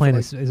pick Jimmy's this up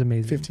playing for is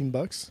amazing.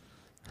 $15.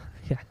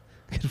 Yeah.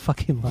 Good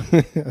fucking luck.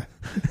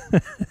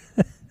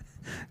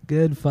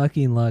 Good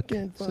fucking luck.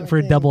 Good So for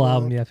a double fucking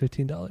album, luck.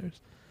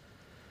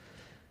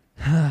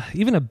 yeah, $15.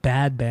 Even a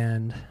bad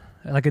band,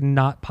 like a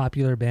not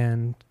popular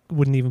band,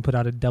 wouldn't even put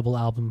out a double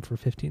album for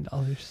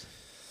 $15.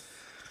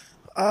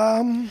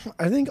 I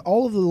think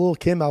all of the Lil'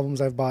 Kim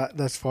albums I've bought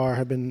thus far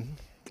have been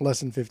less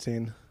than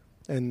 15,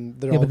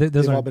 and Yeah, but those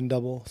they've all aren't- been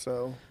double.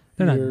 So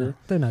They're you're-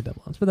 not double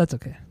albums, but that's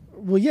okay.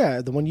 Well,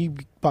 yeah, the one you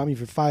bought me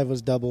for $5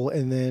 was double,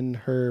 and then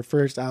her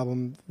first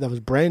album that was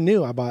brand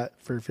new I bought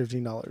for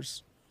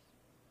 $15.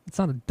 It's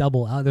not a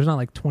double album. There's not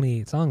like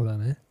 28 songs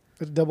on it.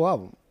 It's a double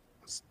album.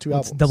 It's two It's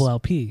albums. double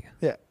LP.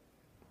 Yeah.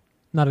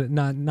 Not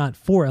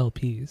 4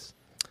 LPs.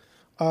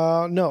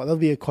 No, that'll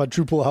be a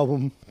quadruple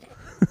album.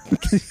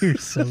 You're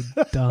so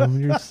dumb.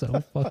 You're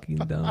so fucking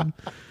dumb.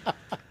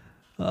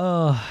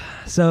 Oh,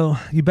 so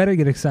you better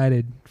get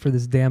excited for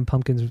this damn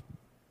Pumpkins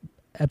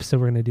episode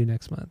we're gonna do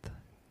next month.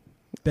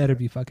 Better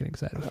be fucking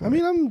excited. For I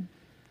mean,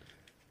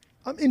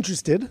 I'm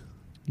interested.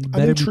 you I'm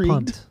better be intrigued.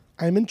 pumped.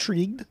 I'm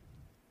intrigued.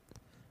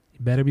 You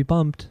better be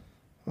pumped.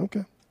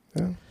 Okay.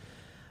 Yeah.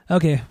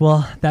 Okay,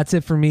 well, that's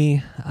it for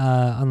me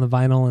on the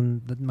vinyl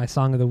and my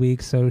song of the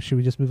week. So should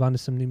we just move on to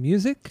some new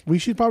music? We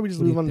should probably just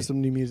What do move you on to think?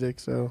 some new music.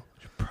 So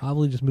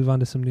Probably just move on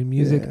to some new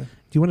music. Yeah. Do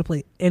you want to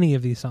play any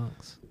of these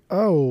songs?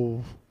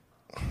 Oh,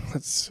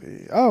 let's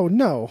see. Oh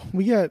no,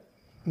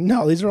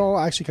 these are all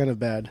actually kind of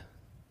bad.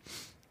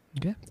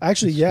 Okay.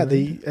 Actually, yeah,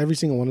 Sure. every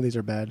single one of these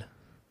are bad.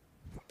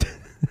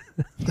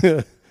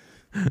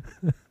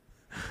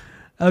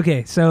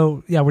 Okay,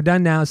 so yeah, we're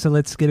done now. So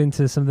let's get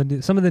into some of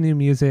the new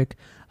music.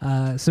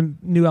 Some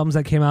new albums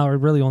that came out, or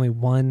really only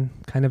one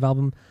kind of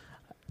album.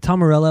 Tom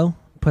Morello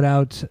put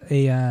out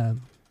a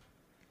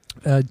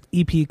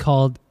EP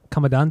called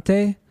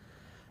Comandante,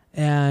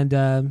 and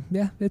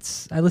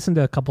I listened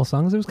to a couple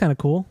songs. It was kind of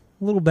cool,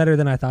 a little better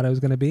than I thought it was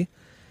going to be.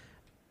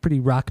 Pretty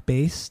rock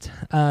based.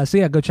 So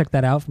yeah, go check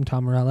that out from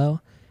Tom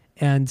Morello.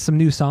 And some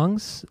new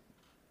songs.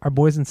 Our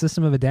boys in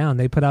System of a Down,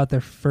 they put out the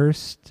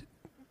first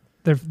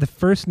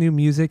new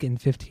music in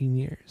 15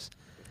 years.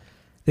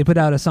 They put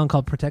out a song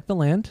called Protect the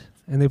Land,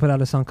 and they put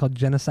out a song called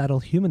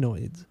Genocidal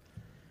Humanoids.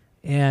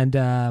 And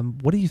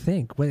what do you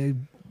think? What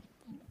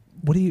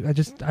do you?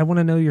 I want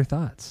to know your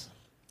thoughts.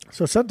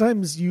 So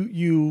sometimes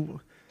you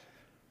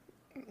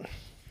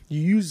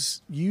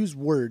use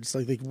words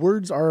like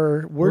words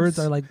are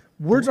like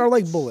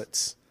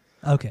bullets.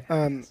 Okay.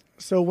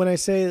 So when I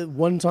say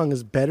one song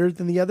is better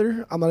than the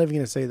other, I'm not even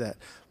going to say that.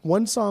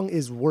 One song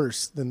is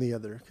worse than the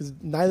other because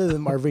neither of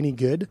them are any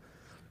good,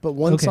 but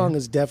one song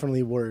is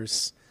definitely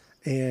worse.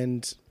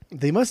 And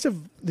they must have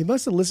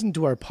listened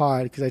to our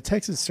pod because I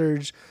texted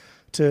Serge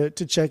to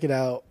check it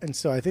out, and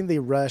so I think they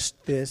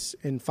rushed this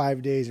in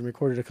 5 days and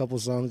recorded a couple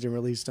songs and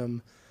released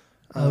them.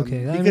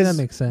 Okay, I mean, that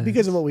makes sense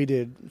because of what we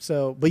did.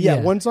 So, but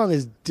yeah, one song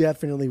is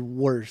definitely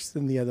worse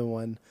than the other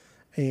one,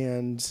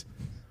 and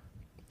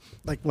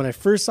like when I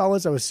first saw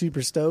this, I was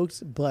super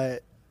stoked,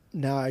 but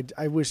now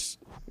I wish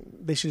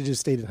they should have just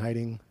stayed in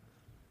hiding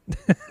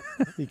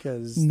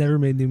because never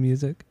made new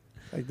music.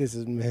 Like this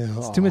is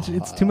it's too much.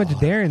 It's too much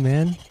Darren,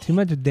 man. Too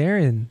much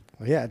Darren.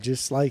 Yeah,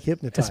 just like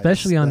Hypnotized.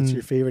 Especially on that's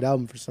your favorite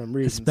album for some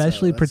reason.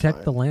 Especially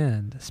Protect the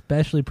Land.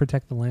 Especially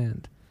Protect the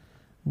Land.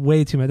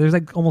 Way too much. There's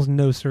like almost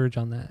no surge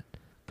on that.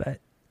 But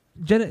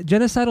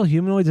Genocidal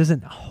Humanoids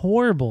isn't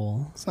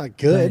horrible. It's not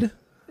good.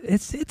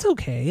 It's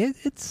okay.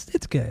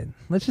 It's good.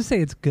 Let's just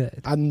say it's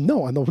good. Let's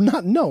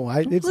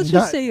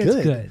just say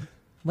it's good.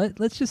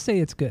 Let's just say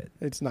it's good.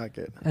 It's not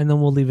good. And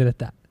then we'll leave it at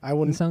that. I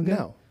wouldn't sound good.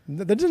 No,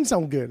 that doesn't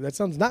sound good. That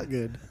sounds not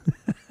good.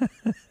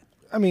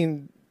 I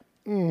mean,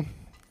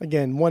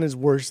 again, one is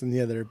worse than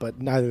the other,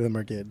 but neither of them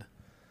are good.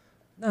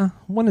 No,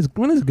 one is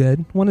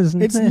good. One is.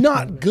 It's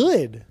not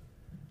good.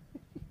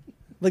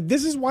 Like,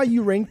 this is why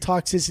you rank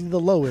Toxicity the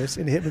lowest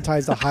and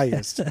Hypnotize the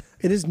highest.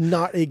 It is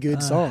not a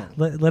good song.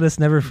 Let us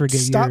never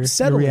forget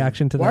your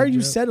reaction to that. Why are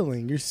you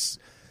settling?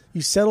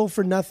 You settle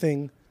for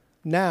nothing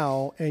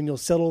now, and you'll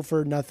settle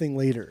for nothing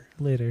later.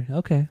 Later.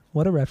 Okay.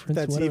 What a reference.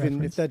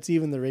 If that's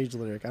even the Rage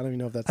lyric. I don't even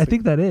know if that's... I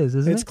think that is,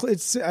 isn't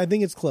it? I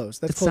think it's close.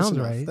 That's close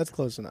enough. Right. That's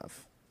close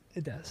enough.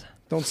 It does.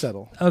 Don't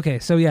settle. Okay,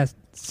 so yeah,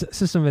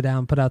 System of a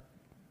Down put out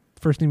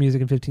first new music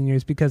in 15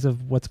 years because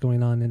of what's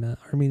going on in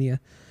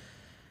Armenia.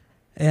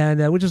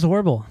 And which is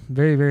horrible.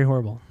 Very, very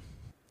horrible.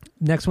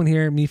 Next one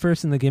here, Me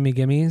First and the Gimme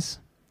Gimmes.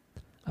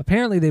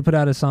 Apparently they put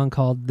out a song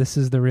called This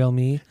Is the Real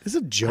Me. Is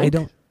it a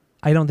joke?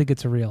 I don't think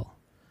it's real.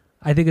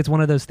 I think it's one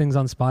of those things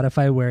on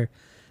Spotify where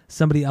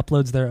somebody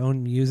uploads their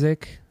own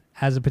music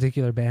as a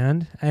particular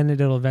band and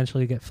it'll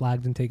eventually get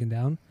flagged and taken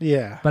down.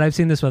 Yeah. But I've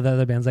seen this with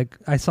other bands. Like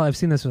I've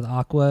seen this with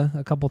Aqua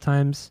a couple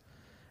times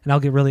and I'll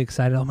get really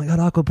excited. Oh my God,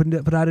 Aqua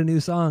put out a new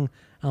song.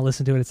 I'll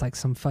listen to it. It's like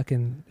some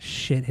fucking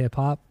shit hip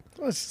hop.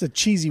 Well, it's just a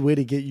cheesy way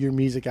to get your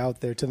music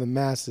out there to the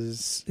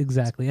masses.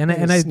 Exactly. In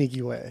a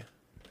sneaky way.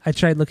 I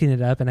tried looking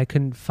it up and I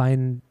couldn't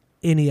find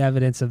any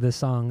evidence of this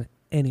song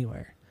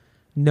anywhere.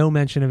 No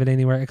mention of it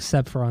anywhere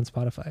except for on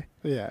Spotify.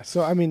 Yeah.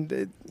 So, I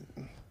mean,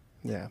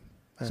 yeah.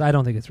 So I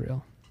don't think it's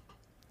real.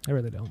 I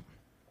really don't.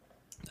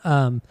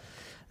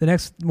 The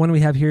next one we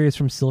have here is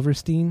from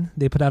Silverstein.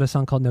 They put out a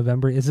song called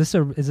November. Is this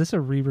a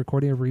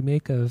re-recording, a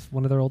remake of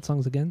one of their old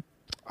songs again?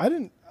 I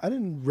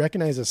didn't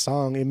recognize the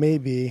song. It may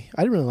be.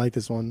 I didn't really like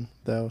this one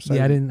though. So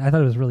yeah, I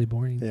thought it was really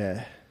boring.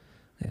 Yeah.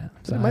 Yeah.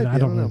 So I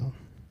don't know.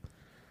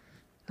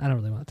 I don't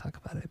really want to talk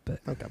about it, but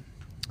okay.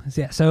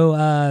 So, yeah. So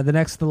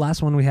the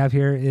last one we have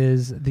here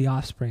is The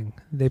Offspring.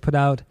 They put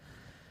out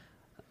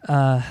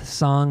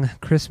song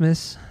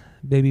Christmas,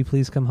 Baby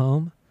Please Come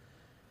Home.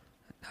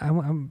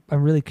 I'm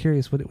really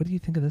curious. What do you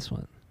think of this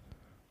one?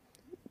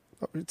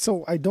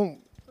 So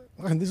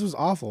this was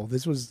awful.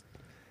 This was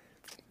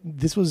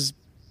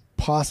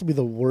possibly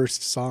the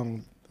worst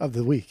song of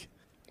the week.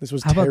 This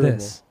was terrible.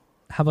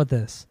 How about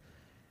this?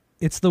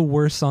 It's the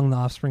worst song The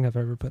Offspring have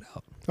ever put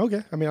out.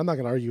 Okay. I mean, I'm not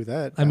going to argue with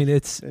that. I mean,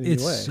 it's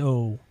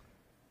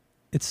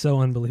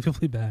so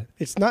unbelievably bad.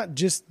 It's not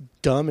just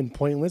dumb and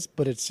pointless,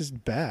 but it's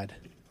just bad.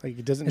 Like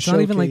it doesn't showcase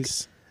not even like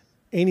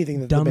anything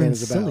that the band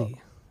is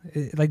silly.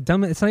 About.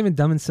 Dumb. It's not even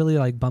dumb and silly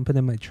like Bumping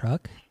in My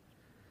Truck,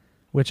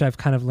 which I've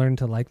kind of learned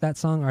to like that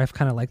song, or I've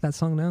kind of liked that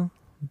song now.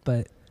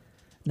 But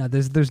no,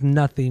 there's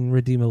nothing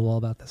redeemable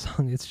about this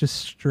song. It's just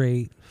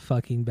straight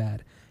fucking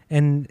bad.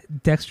 And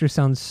Dexter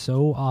sounds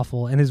so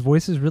awful, and his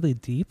voice is really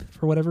deep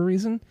for whatever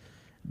reason,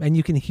 and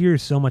you can hear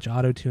so much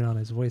auto-tune on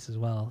his voice as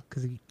well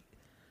because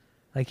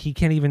he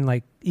can't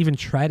even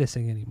try to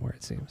sing anymore.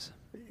 It seems.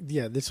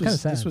 Yeah, this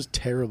was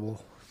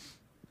terrible.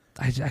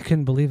 I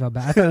couldn't believe how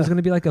bad. I thought it was going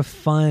to be like a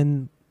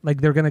fun,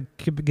 like they're going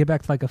to get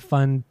back to like a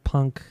fun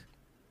punk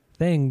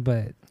thing,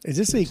 but Is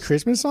this a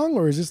Christmas song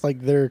or is this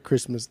like their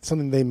Christmas,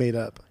 something they made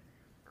up?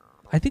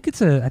 I think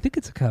it's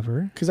a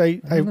cover. Because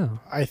don't know.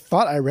 I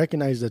thought I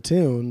recognized the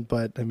tune,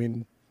 but I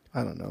mean,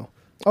 I don't know.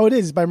 Oh, it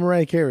is. It's by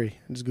Mariah Carey.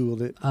 I just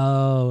Googled it.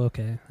 Oh,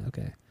 okay.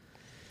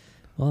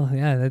 Well,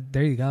 yeah,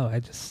 there you go.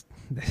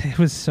 It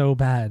was so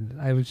bad.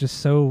 I was just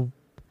so,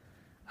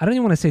 I don't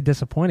even want to say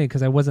disappointed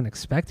because I wasn't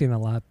expecting a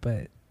lot,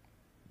 but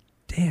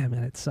damn,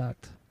 man, it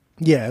sucked.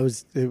 Yeah, it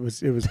was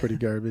pretty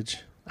garbage.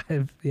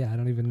 I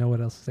don't even know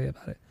what else to say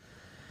about it.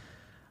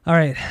 All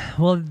right.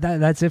 Well,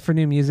 that's it for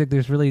new music.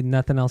 There's really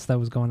nothing else that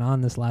was going on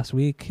this last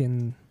week.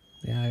 And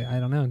yeah, I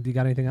don't know. Do you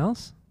got anything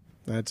else?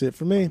 That's it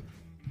for me.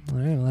 All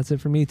right. Well, that's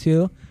it for me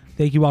too.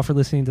 Thank you all for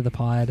listening to the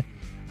pod.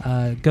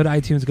 Go to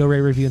iTunes, go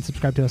rate, review, and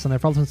subscribe to us on there.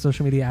 Follow us on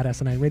social media at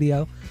SNI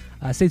Radio.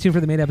 Stay tuned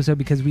for the main episode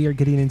because we are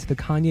getting into the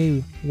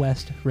Kanye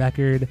West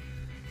record,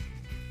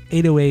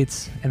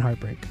 808s and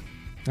Heartbreak.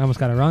 I almost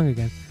got it wrong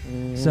again.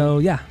 So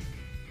yeah,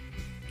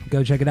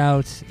 go check it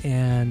out.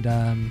 And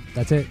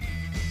that's it.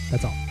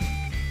 That's all.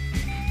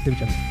 Give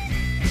each other.